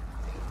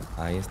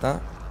 Ahí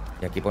está.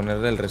 Y aquí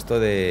ponerle el resto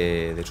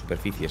de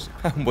superficies.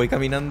 Voy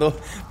caminando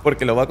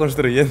porque lo va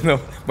construyendo.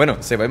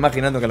 Bueno, se va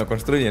imaginando que lo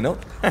construye, ¿no?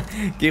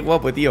 Qué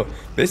guapo, tío.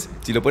 ¿Ves?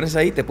 Si lo pones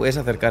ahí te puedes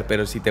acercar,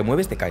 pero si te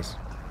mueves te caes.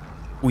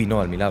 Uy, no,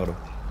 al milagro.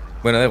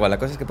 Bueno, da igual, la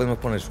cosa es que podemos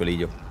poner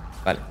suelillo.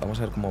 Vale, vamos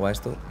a ver cómo va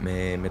esto.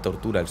 Me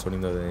tortura el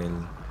sonido de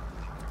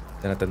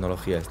la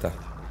tecnología esta.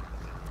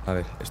 A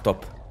ver,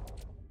 stop.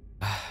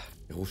 Ah,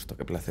 qué gusto,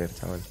 qué placer,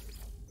 chaval.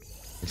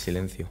 El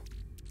silencio.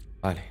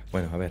 Vale,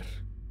 bueno, a ver.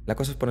 La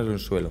cosa es ponerlo en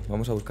suelo.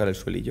 Vamos a buscar el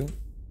suelillo.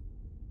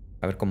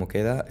 A ver cómo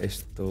queda.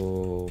 Esto...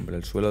 Hombre,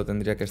 el suelo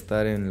tendría que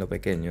estar en lo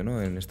pequeño,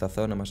 ¿no? En esta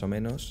zona más o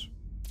menos.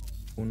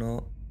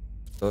 1,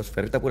 2,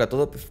 ferrita pura.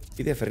 Todo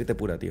pide ferrita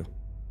pura, tío.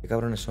 Qué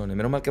cabrones son.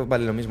 Menos mal que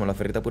vale lo mismo la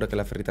ferrita pura que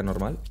la ferrita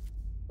normal.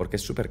 Porque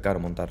es súper caro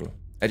montarlo.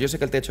 Yo sé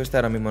que el techo este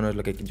ahora mismo no es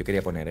lo que yo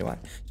quería poner, ¿vale?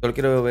 Solo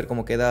quiero ver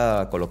cómo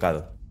queda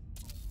colocado.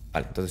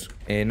 Vale, entonces,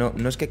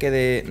 no es que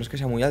quede... No es que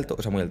sea muy alto,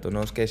 o sea, muy alto.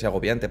 No es que sea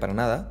agobiante para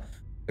nada.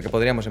 Porque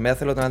podríamos, en vez de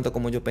hacerlo tan alto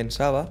como yo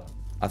pensaba,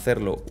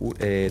 hacerlo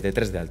de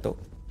 3 de alto.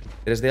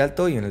 3 de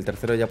alto y en el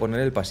tercero ya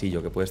poner el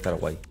pasillo, que puede estar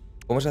guay.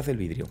 ¿Cómo se hace el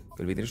vidrio?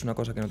 Que el vidrio es una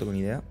cosa que no tengo ni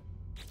idea.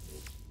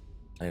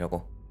 Ahí,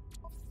 loco.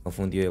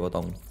 Confundido de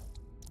botón.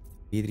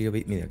 Vidrio,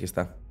 mira, aquí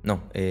está.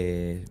 No,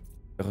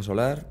 espejo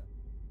solar.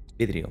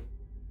 Vidrio.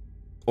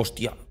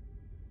 ¡Hostia!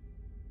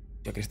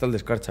 Ya cristal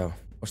descarchado.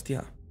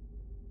 ¡Hostia!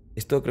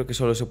 Esto creo que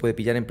solo se puede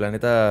pillar en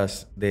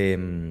planetas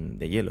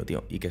de hielo,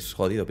 tío. Y que es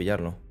jodido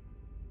pillarlo.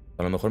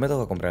 A lo mejor me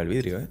toca comprar el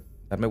vidrio, ¿eh?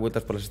 Darme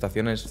vueltas por las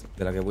estaciones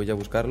de la que voy a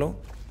buscarlo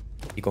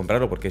y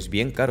comprarlo, porque es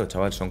bien caro,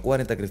 chaval. Son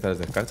 40 cristales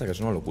de escarcha, que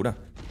es una locura.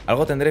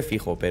 Algo tendré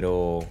fijo,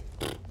 pero...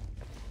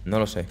 no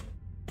lo sé.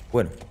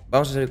 Bueno,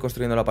 vamos a seguir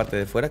construyendo la parte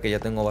de fuera, que ya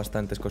tengo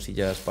bastantes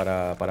cosillas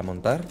para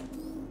montar.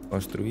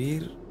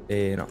 Construir...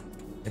 no.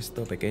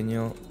 Esto,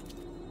 pequeño.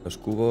 Los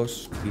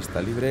cubos,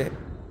 pista libre.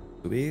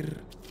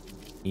 Subir.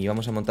 Y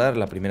vamos a montar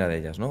la primera de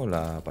ellas, ¿no?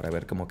 Para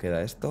ver cómo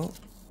queda esto.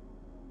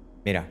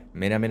 Mira,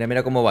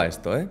 mira cómo va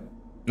esto, ¿eh?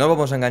 No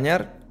vamos a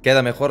engañar,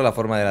 queda mejor la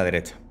forma de la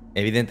derecha.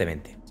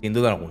 Evidentemente, sin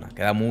duda alguna,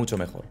 queda mucho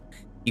mejor.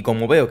 Y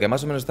como veo que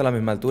más o menos está a la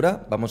misma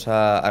altura, vamos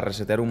a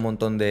resetear un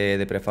montón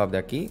de prefab de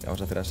aquí.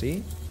 Vamos a hacer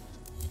así.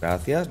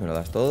 Gracias, me lo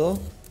das todo.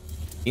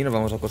 Y nos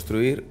vamos a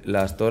construir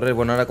las torres.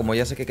 Bueno, ahora como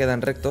ya sé que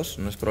quedan rectos,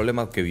 no es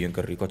problema. Qué bien,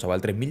 qué rico,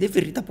 chaval. 3000 de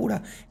ferrita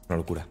pura. Una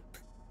locura.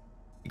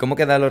 ¿Y cómo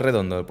queda lo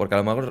redondo? Porque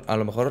a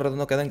lo mejor lo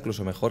redondo queda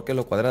incluso mejor que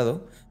lo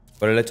cuadrado.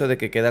 Por el hecho de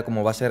que queda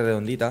como base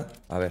redondita.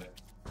 A ver.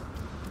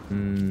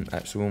 A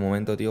ver, sube un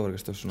momento, tío, porque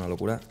esto es una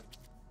locura.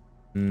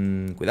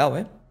 Cuidado,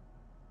 ¿eh?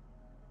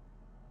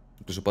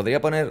 Incluso podría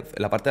poner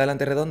la parte de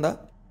delante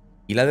redonda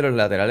y la de los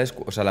laterales,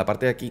 o sea, la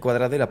parte de aquí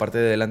cuadrada y la parte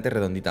de delante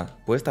redondita.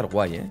 Puede estar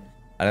guay, ¿eh?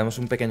 Haremos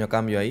un pequeño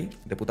cambio ahí,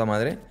 de puta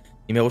madre.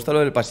 Y me gusta lo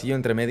del pasillo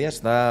entre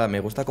medias, me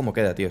gusta cómo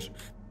queda, tíos.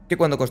 Que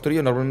cuando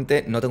construyo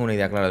normalmente no tengo una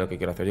idea clara de lo que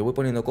quiero hacer. Yo voy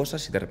poniendo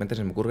cosas y de repente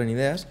se me ocurren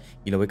ideas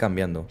y lo voy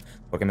cambiando.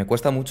 Porque me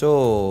cuesta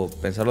mucho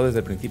pensarlo desde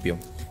el principio.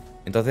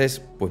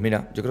 Entonces, pues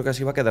mira, yo creo que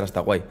así va a quedar hasta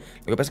guay.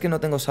 Lo que pasa es que no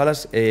tengo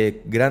salas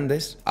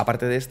grandes,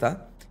 aparte de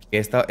esta. Que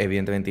esta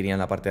evidentemente iría en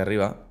la parte de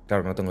arriba.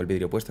 Claro que no tengo el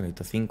vidrio puesto,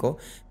 necesito 5.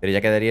 Pero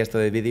ya quedaría esto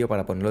de vídeo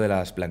para ponerlo de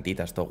las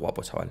plantitas. Todo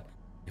guapo, chaval.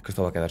 Es que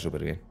esto va a quedar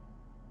súper bien.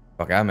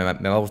 Me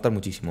va a gustar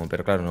muchísimo,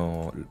 pero claro,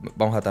 no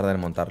vamos a tardar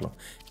en montarlo.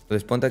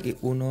 Entonces ponte aquí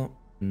 1.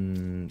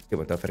 Qué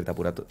bonita ferrita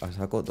pura a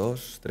saco.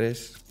 2,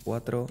 3,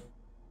 4.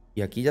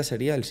 Y aquí ya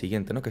sería el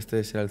siguiente, ¿no? Que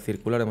este será el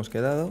circular, hemos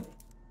quedado.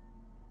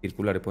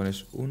 Circular y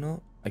pones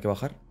 1. Hay que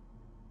bajar.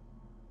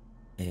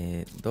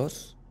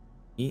 2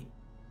 y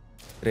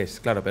 3.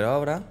 Claro, pero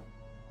ahora...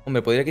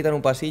 Hombre, podría quitar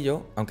un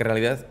pasillo, aunque en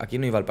realidad aquí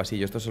no iba el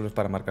pasillo. Esto solo es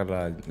para marcar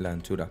la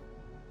anchura.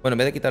 Bueno, en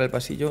vez de quitar el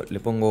pasillo, le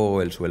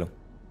pongo el suelo.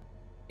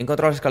 He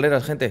encontrado las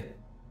escaleras, gente.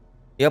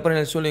 Iba a poner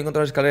el suelo y he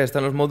encontrado las escaleras.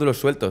 Están los módulos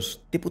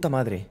sueltos. ¡De puta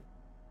madre!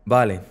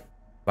 Vale.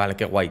 Vale,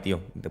 qué guay,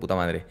 tío. De puta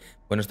madre.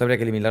 Bueno, esto habría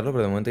que eliminarlo,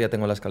 pero de momento ya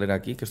tengo la escalera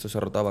aquí, que esto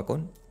se rotaba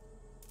con...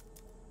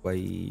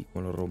 Guay,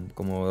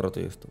 ¿cómo he roto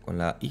yo esto? Con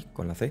la I,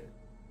 con la C.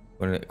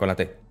 Con la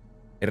T.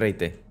 R y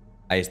T.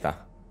 Ahí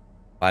está.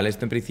 Vale,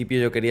 esto en principio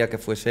yo quería que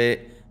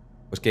fuese...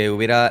 Pues que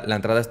la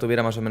entrada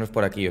estuviera más o menos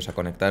por aquí. O sea,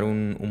 conectar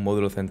un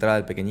módulo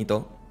central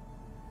pequeñito.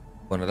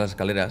 Poner las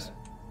escaleras.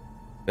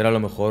 Pero a lo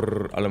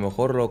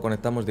mejor lo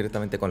conectamos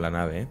directamente con la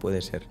nave, ¿eh?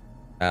 Puede ser.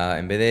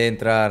 En vez de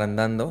entrar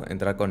andando,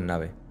 entrar con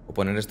nave. O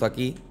poner esto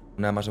aquí,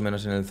 una más o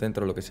menos en el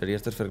centro. Lo que sería,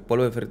 esto es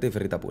polvo de ferrita y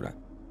ferrita pura.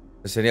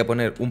 Entonces sería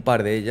poner un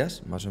par de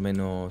ellas, más o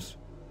menos...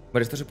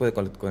 Bueno, esto se puede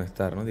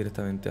conectar, ¿no?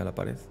 Directamente a la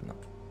pared. No.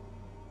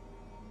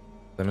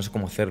 Pero no sé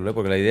cómo hacerlo, ¿eh?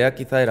 Porque la idea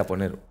quizá era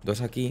poner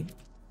 2 aquí.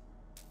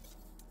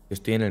 Yo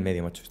estoy en el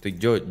medio, macho.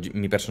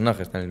 Mi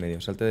personaje está en el medio.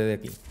 Salte de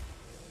aquí.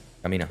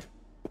 Camina.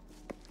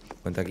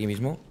 Ponte aquí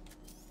mismo.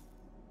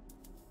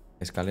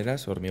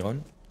 Escaleras,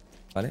 hormigón.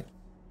 Vale.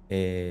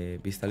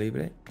 Vista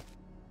libre.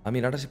 Ah,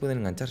 mira, ahora sí pueden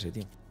engancharse,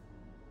 tío.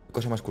 Qué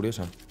cosa más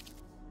curiosa.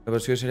 Lo que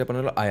sería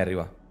ponerlo ahí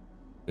arriba.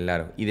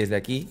 Claro. Y desde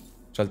aquí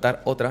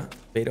soltar otra,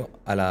 pero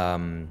a la...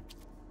 en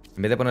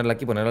vez de ponerla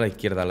aquí, ponerla a la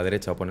izquierda, a la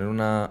derecha. O poner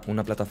una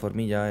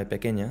plataformilla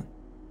pequeña.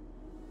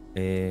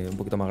 Un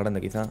poquito más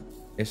grande quizá.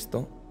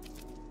 Esto.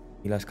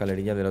 Y la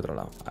escalerilla del otro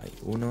lado. Ahí,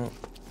 uno.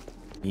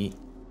 Y...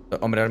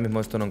 hombre, ahora mismo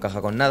esto no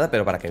encaja con nada,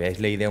 pero para que veáis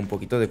la idea un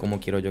poquito de cómo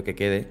quiero yo que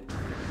quede.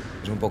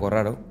 Es un poco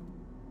raro.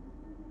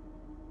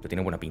 Pero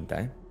tiene buena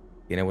pinta, ¿eh?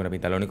 Tiene buena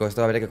pinta. Lo único que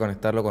esto habría que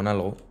conectarlo con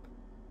algo.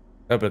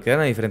 Claro, pero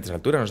quedan a diferentes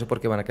alturas. No sé por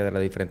qué van a quedar a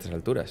diferentes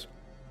alturas.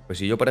 Pues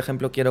si yo, por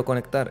ejemplo, quiero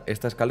conectar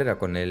esta escalera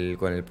con el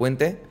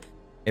puente,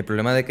 el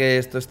problema de que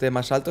esto esté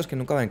más alto es que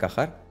nunca va a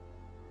encajar.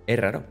 Es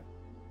raro.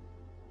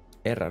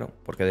 Es raro.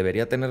 Porque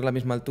debería tener la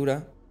misma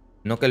altura,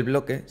 no que el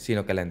bloque,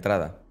 sino que la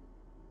entrada.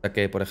 O sea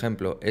que, por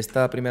ejemplo,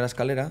 esta primera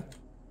escalera,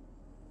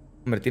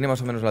 hombre, tiene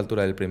más o menos la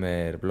altura del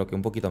primer bloque,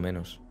 un poquito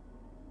menos.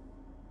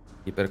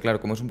 Y pero claro,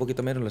 como es un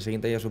poquito menos, la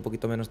siguiente ya es un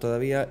poquito menos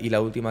todavía y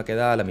la última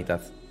queda a la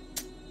mitad.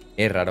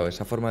 Es raro,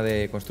 esa forma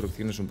de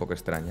construcción es un poco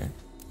extraña, ¿eh?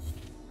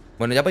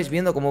 Bueno, ya vais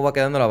viendo cómo va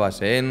quedando la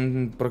base, ¿eh? En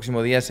un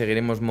próximo día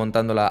seguiremos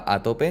montándola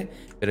a tope,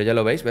 pero ya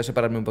lo veis, voy a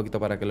separarme un poquito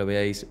para que lo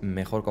veáis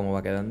mejor cómo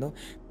va quedando.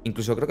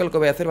 Incluso creo que lo que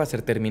voy a hacer va a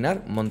ser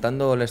terminar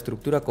montando la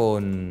estructura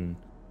con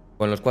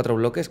los 4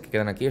 bloques que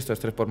quedan aquí, estos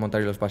 3 por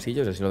montar y los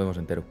pasillos, y así lo vemos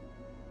entero.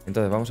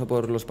 Entonces vamos a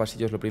por los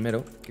pasillos lo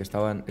primero, que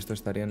estaban, estos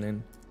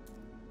estarían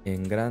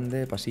en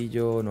grande,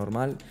 pasillo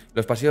normal.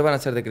 Los pasillos van a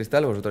ser de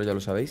cristal, vosotros ya lo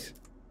sabéis,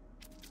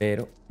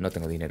 pero no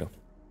tengo dinero.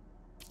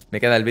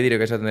 Me queda el vidrio,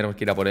 que eso tendremos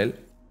que ir a por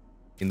él,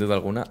 sin duda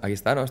alguna. Ahí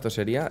está, ¿no? Esto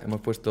sería,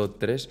 hemos puesto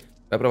 3.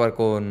 Voy a probar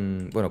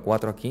con, bueno,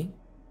 4 aquí,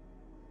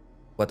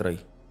 4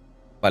 ahí.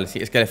 Vale, sí,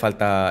 es que le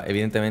falta,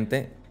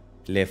 evidentemente,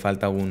 le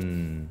falta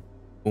un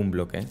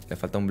bloque, ¿eh? Le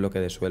falta un bloque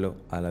de suelo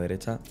a la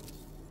derecha.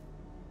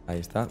 Ahí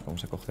está,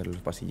 vamos a coger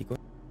los pasillicos.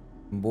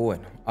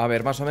 Bueno, a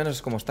ver, más o menos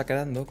es como está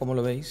quedando, como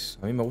lo veis.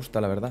 A mí me gusta,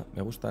 la verdad,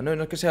 me gusta. No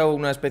es que sea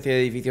una especie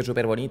de edificio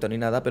súper bonito ni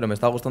nada, pero me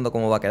está gustando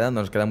cómo va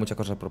quedando. Nos quedan muchas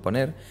cosas por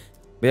poner.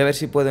 Voy a ver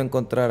si puedo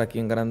encontrar aquí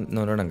en grandes...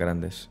 No, no eran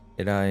grandes.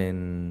 Era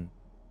en...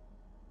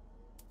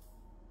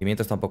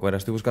 Cimientos tampoco era.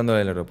 Estoy buscando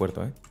el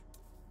aeropuerto, ¿eh?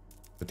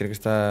 Pero tiene que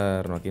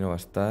estar... No, aquí no va a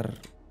estar.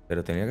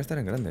 Pero tenía que estar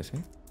en grandes,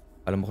 ¿eh?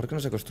 A lo mejor que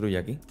no se construye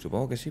aquí.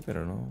 Supongo que sí,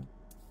 pero no.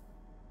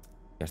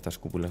 Ya estas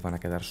cúpulas van a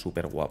quedar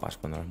súper guapas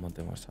cuando las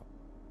montemos.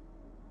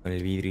 Con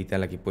el vidrio y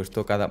tal aquí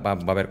puesto. Va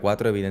a haber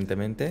 4,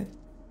 evidentemente.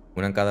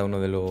 Una en cada uno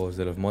de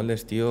los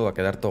moldes, tío. Va a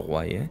quedar todo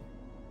guay, ¿eh?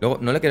 Luego,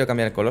 no le quiero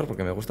cambiar el color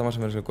porque me gusta más o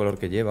menos el color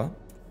que lleva.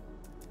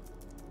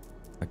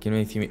 Aquí no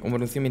hay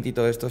un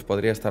cimientito de estos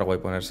podría estar guay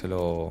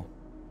ponérselo.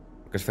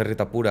 Porque es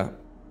ferrita pura.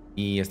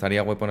 Y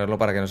estaría guay ponerlo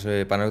para que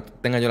no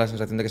tenga yo la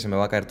sensación de que se me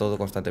va a caer todo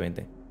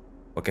constantemente.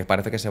 Porque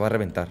parece que se va a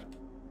reventar.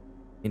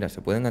 Mira,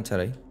 se puede enganchar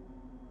ahí.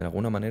 De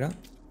alguna manera.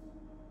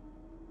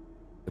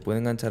 Se puede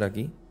enganchar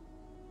aquí.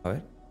 A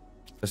ver.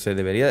 Se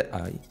debería...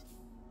 Ahí.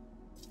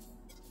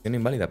 Tiene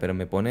inválida, pero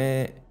me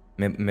pone...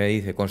 Me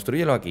dice,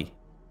 constrúyelo aquí.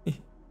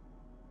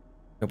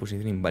 Una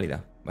posición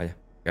inválida. Vaya,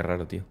 qué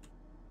raro, tío.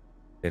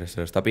 Pero se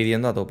lo está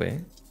pidiendo a tope,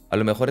 ¿eh? A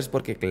lo mejor es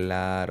porque,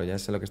 claro, ya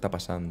sé lo que está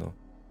pasando.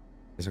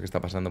 Eso que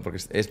está pasando, porque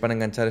es para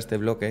enganchar este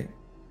bloque.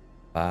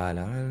 Vale,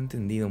 ahora lo he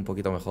entendido un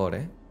poquito mejor,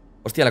 ¿eh?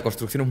 Hostia, la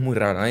construcción es muy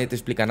rara, nadie te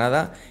explica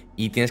nada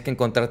y tienes que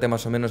encontrarte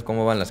más o menos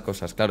cómo van las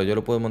cosas. Claro, yo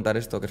lo puedo montar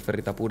esto, que es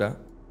ferrita pura.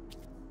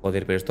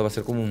 Joder, pero esto va a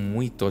ser como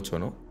muy tocho,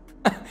 ¿no?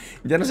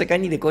 Ya no se cae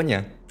ni de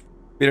coña.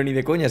 Pero ni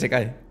de coña se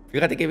cae.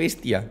 Fíjate qué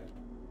bestia.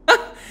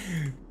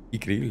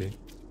 Increíble.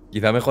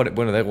 Quizá mejor...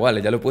 Bueno, da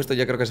igual, ya lo he puesto,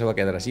 ya creo que se va a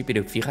quedar así.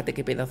 Pero fíjate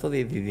qué pedazo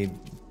de...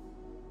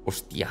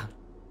 Hostia.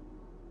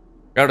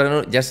 Claro,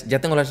 no,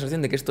 ya tengo la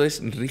sensación de que esto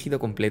es rígido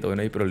completo, que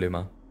no hay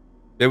problema.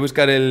 Voy a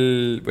buscar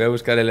el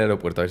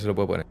aeropuerto, a ver si lo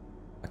puedo poner.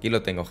 Aquí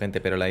lo tengo,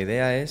 gente, pero la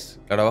idea es...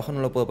 Claro, abajo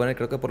no lo puedo poner,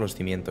 creo que por los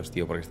cimientos,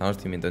 tío, porque están los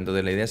cimientos.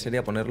 Entonces la idea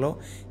sería ponerlo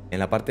en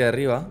la parte de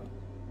arriba.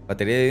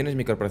 Batería de iones,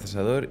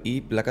 microprocesador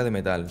y placa de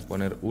metal.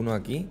 Poner uno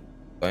aquí.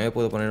 También me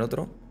puedo poner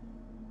otro.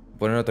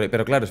 Poner otro.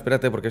 Pero claro,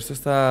 espérate, porque esto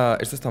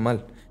está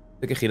mal.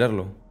 Hay que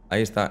girarlo.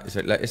 Ahí está.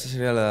 Esa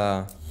sería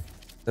la...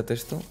 Quítate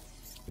esto.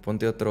 Y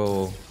ponte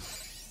otro...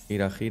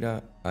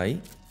 Gira.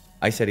 Ahí.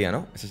 Ahí sería,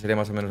 ¿no? Esa sería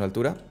más o menos la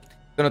altura.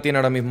 Esto no tiene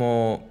ahora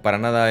mismo para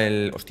nada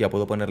el... Hostia,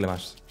 puedo ponerle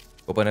más.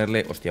 Puedo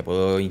ponerle... Hostia,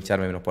 puedo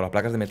hincharme menos por las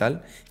placas de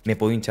metal. Me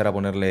puedo hinchar a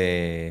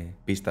ponerle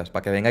pistas.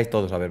 Para que vengáis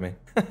todos a verme.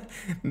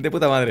 De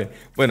puta madre.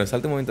 Bueno,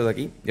 salte un momento de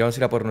aquí. Ya vamos a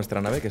ir a por nuestra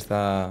nave que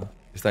está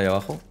ahí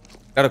abajo.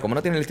 Claro, como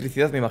no tiene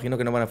electricidad, me imagino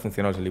que no van a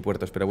funcionar los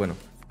helipuertos. Pero bueno,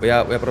 voy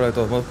a probar de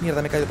todos modos.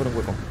 Mierda, me he caído por un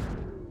hueco.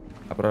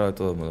 A probar de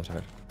todos modos, a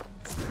ver.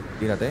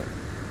 Tírate.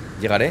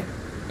 ¿Llegaré?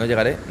 No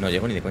llegaré. No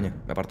llego ni de coña.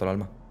 Me aparto el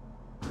alma.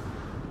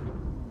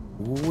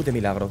 De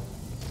milagro.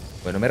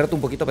 Bueno, me he roto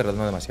un poquito, pero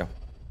no demasiado.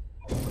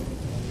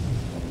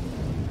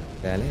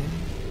 Dale.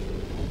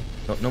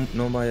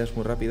 No vayas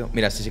muy rápido.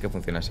 Mira, sí que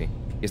funciona así.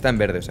 Y está en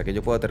verde, o sea que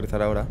yo puedo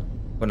aterrizar ahora.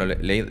 Bueno,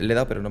 le he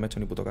dado, pero no me ha hecho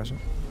ni puto caso.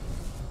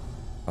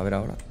 A ver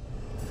ahora.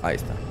 Ahí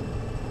está.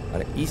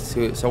 Vale, y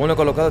según lo he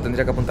colocado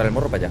tendría que apuntar el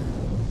morro para allá.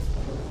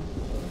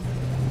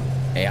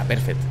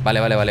 Perfecto.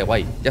 Vale,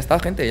 guay. Ya está,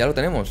 gente, ya lo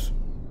tenemos.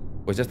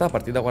 Pues ya está,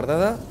 partida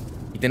guardada.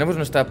 Y tenemos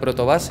nuestra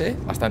protobase,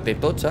 bastante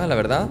tocha, la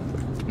verdad.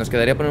 Nos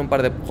quedaría poner un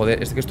par de...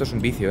 Joder, es que esto es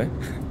un vicio, ¿eh?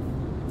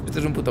 Esto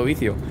es un puto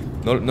vicio.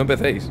 No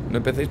empecéis, no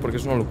empecéis porque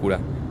es una locura.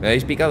 Me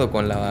habéis picado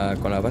con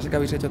la base que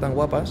habéis hecho tan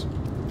guapas.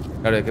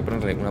 Claro, hay que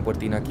ponerle una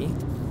puertina aquí.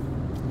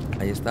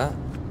 Ahí está.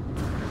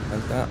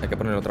 Salta. Hay que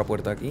poner otra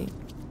puerta aquí.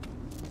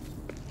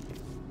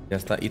 Ya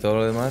está. Y todo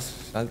lo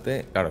demás,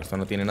 salte. Claro, esto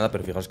no tiene nada,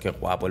 pero fijaos qué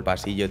guapo el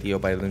pasillo, tío,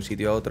 para ir de un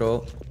sitio a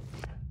otro.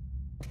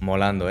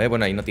 Molando, ¿eh?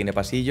 Bueno, ahí no tiene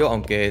pasillo,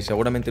 aunque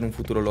seguramente en un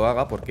futuro lo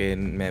haga, porque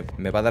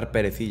me va a dar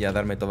perecilla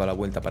darme toda la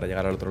vuelta para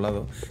llegar al otro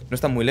lado. No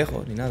está muy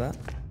lejos ni nada,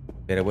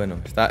 pero bueno,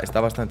 está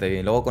bastante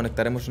bien. Luego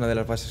conectaremos una de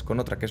las bases con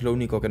otra, que es lo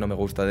único que no me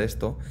gusta de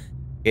esto,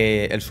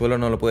 que el suelo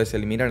no lo puedes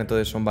eliminar,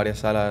 entonces son varias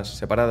salas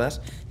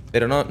separadas.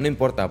 Pero no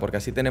importa, porque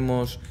así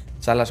tenemos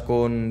salas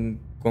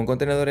con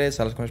contenedores,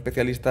 salas con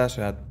especialistas, o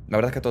sea, la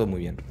verdad es que todo muy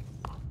bien.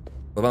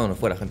 Pues vámonos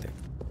fuera, gente.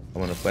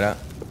 Vámonos fuera.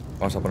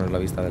 Vamos a poner la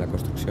vista de la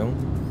construcción.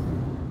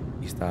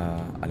 Vista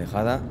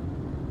alejada.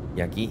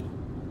 Y aquí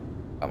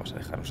vamos a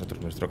dejar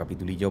nosotros nuestro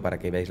capitulillo para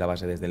que veáis la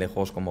base desde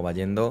lejos, cómo va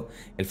yendo.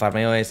 El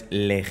farmeo es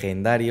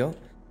legendario,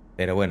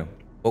 pero bueno,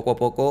 poco a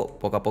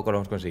poco lo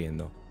vamos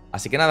consiguiendo.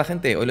 Así que nada,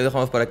 gente, hoy lo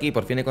dejamos por aquí.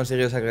 Por fin he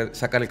conseguido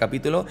sacar el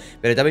capítulo,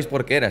 pero ya veis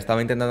por qué era. Estaba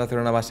intentando hacer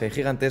una base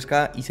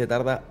gigantesca y se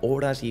tarda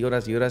horas y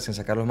horas y horas en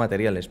sacar los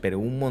materiales, pero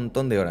un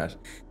montón de horas.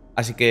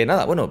 Así que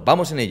nada, bueno,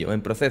 vamos en ello,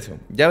 en proceso.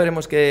 Ya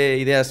veremos qué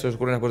ideas se os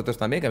ocurren a vosotros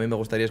también, que a mí me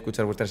gustaría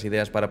escuchar vuestras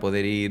ideas para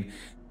poder ir,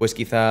 pues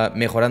quizá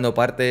mejorando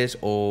partes,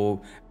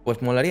 o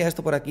pues molaría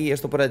esto por aquí,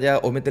 esto por allá,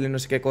 o métele no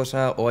sé qué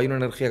cosa, o hay una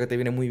energía que te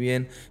viene muy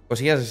bien.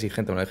 Cosillas así,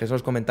 gente, me lo dejéis en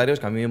los comentarios,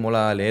 que a mí me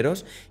mola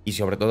leeros y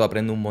sobre todo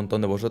aprendo un montón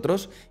de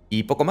vosotros.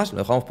 Y poco más, lo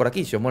dejamos por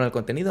aquí. Si os mola el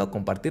contenido,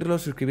 compartirlo,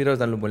 suscribiros,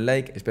 darle un buen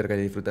like. Espero que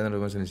hayáis disfrutado y nos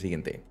vemos en el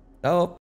siguiente. ¡Chao!